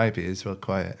 He might be. He's real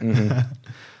quiet.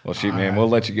 Well, shoot, man. We'll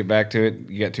let you get back to it.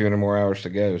 You got 200 more hours to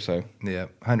go, so Yeah,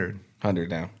 100. 100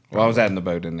 now. Well, I was adding the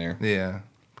boat in there. Yeah,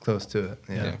 close to it.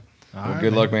 Yeah. Yeah. All Well, right,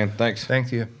 good man. luck, man. Thanks.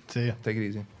 Thank you. See ya. Take it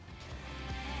easy.